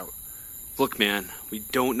pass out. Look, man, we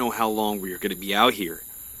don't know how long we are going to be out here.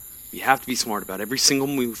 We have to be smart about every single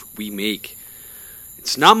move we make.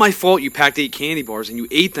 It's not my fault you packed 8 candy bars and you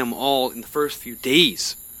ate them all in the first few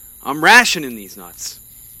days. I'm rationing these nuts.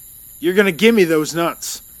 You're gonna give me those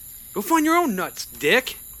nuts. Go find your own nuts,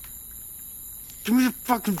 dick. Give me the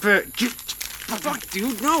fucking bag. Fuck,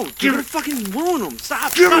 dude, no. You're gonna fucking ruin them.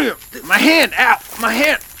 Stop. Give me it. My hand, ow, my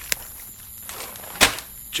hand.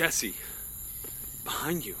 Jesse,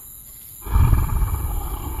 behind you.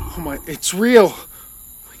 Oh my, it's real. Oh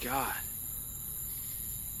my God.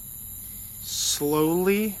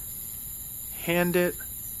 Slowly hand it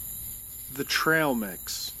the trail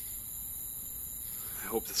mix. I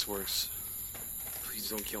hope this works. Please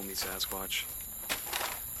don't kill me, Sasquatch.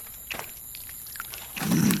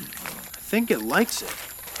 I think it likes it.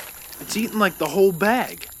 It's eaten like the whole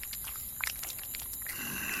bag.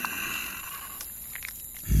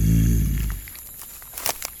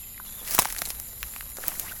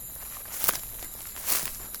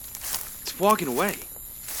 It's walking away.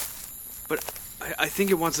 But I think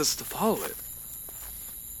it wants us to follow it.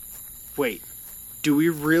 Wait, do we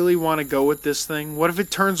really want to go with this thing? What if it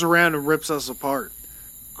turns around and rips us apart?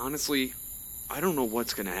 Honestly, I don't know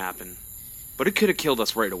what's gonna happen. But it could have killed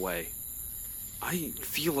us right away. I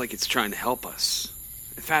feel like it's trying to help us.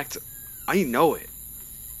 In fact, I know it.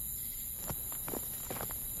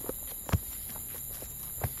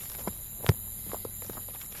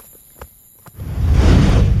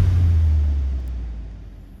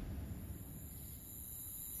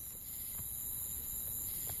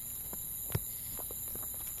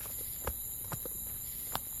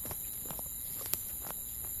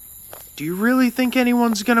 Do you really think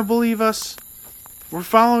anyone's gonna believe us? We're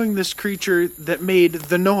following this creature that made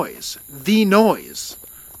the noise. The noise.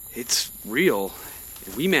 It's real,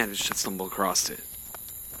 and we managed to stumble across it.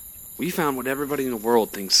 We found what everybody in the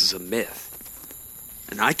world thinks is a myth.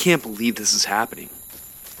 And I can't believe this is happening.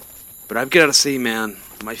 But I've got to say, man,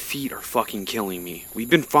 my feet are fucking killing me. We've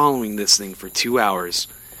been following this thing for 2 hours,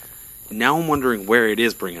 and now I'm wondering where it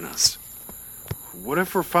is bringing us. What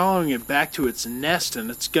if we're following it back to its nest and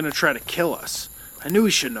it's gonna try to kill us? I knew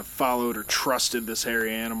we shouldn't have followed or trusted this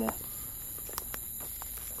hairy animal.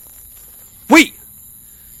 Wait!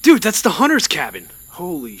 Dude, that's the hunter's cabin!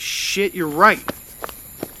 Holy shit, you're right.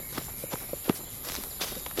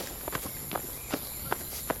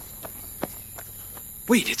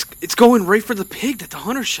 Wait, it's going right for the pig that the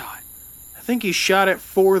hunter shot. I think he shot it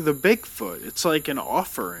for the Bigfoot. It's like an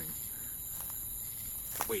offering.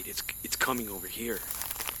 Wait, it's coming over here.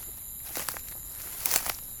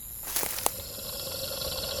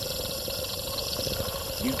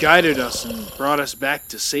 You guided us and brought us back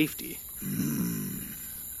to safety.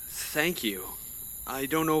 Thank you. I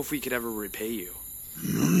don't know if we could ever repay you.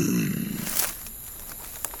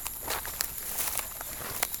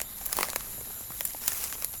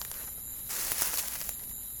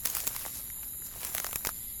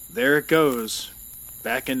 There it goes.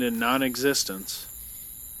 Back into non-existence.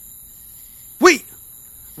 Wait!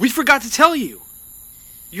 We forgot to tell you!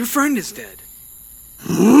 Your friend is dead.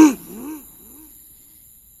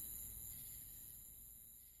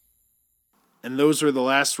 And those were the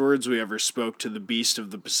last words we ever spoke to the beast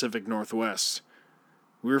of the Pacific Northwest.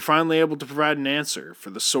 We were finally able to provide an answer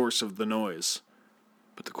for the source of the noise.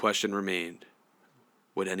 But the question remained,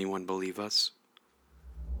 would anyone believe us?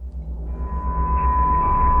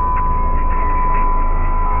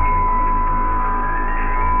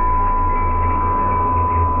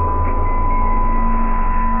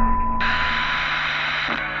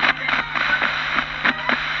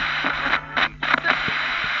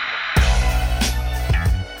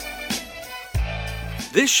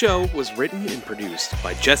 This show was written and produced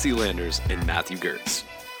by Jesse Landers and Matthew Gertz.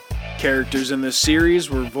 Characters in this series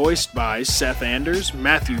were voiced by Seth Anders,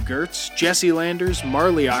 Matthew Gertz, Jesse Landers,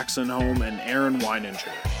 Marley Oxenholm, and Aaron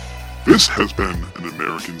Weininger. This has been an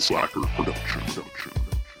American Slacker production.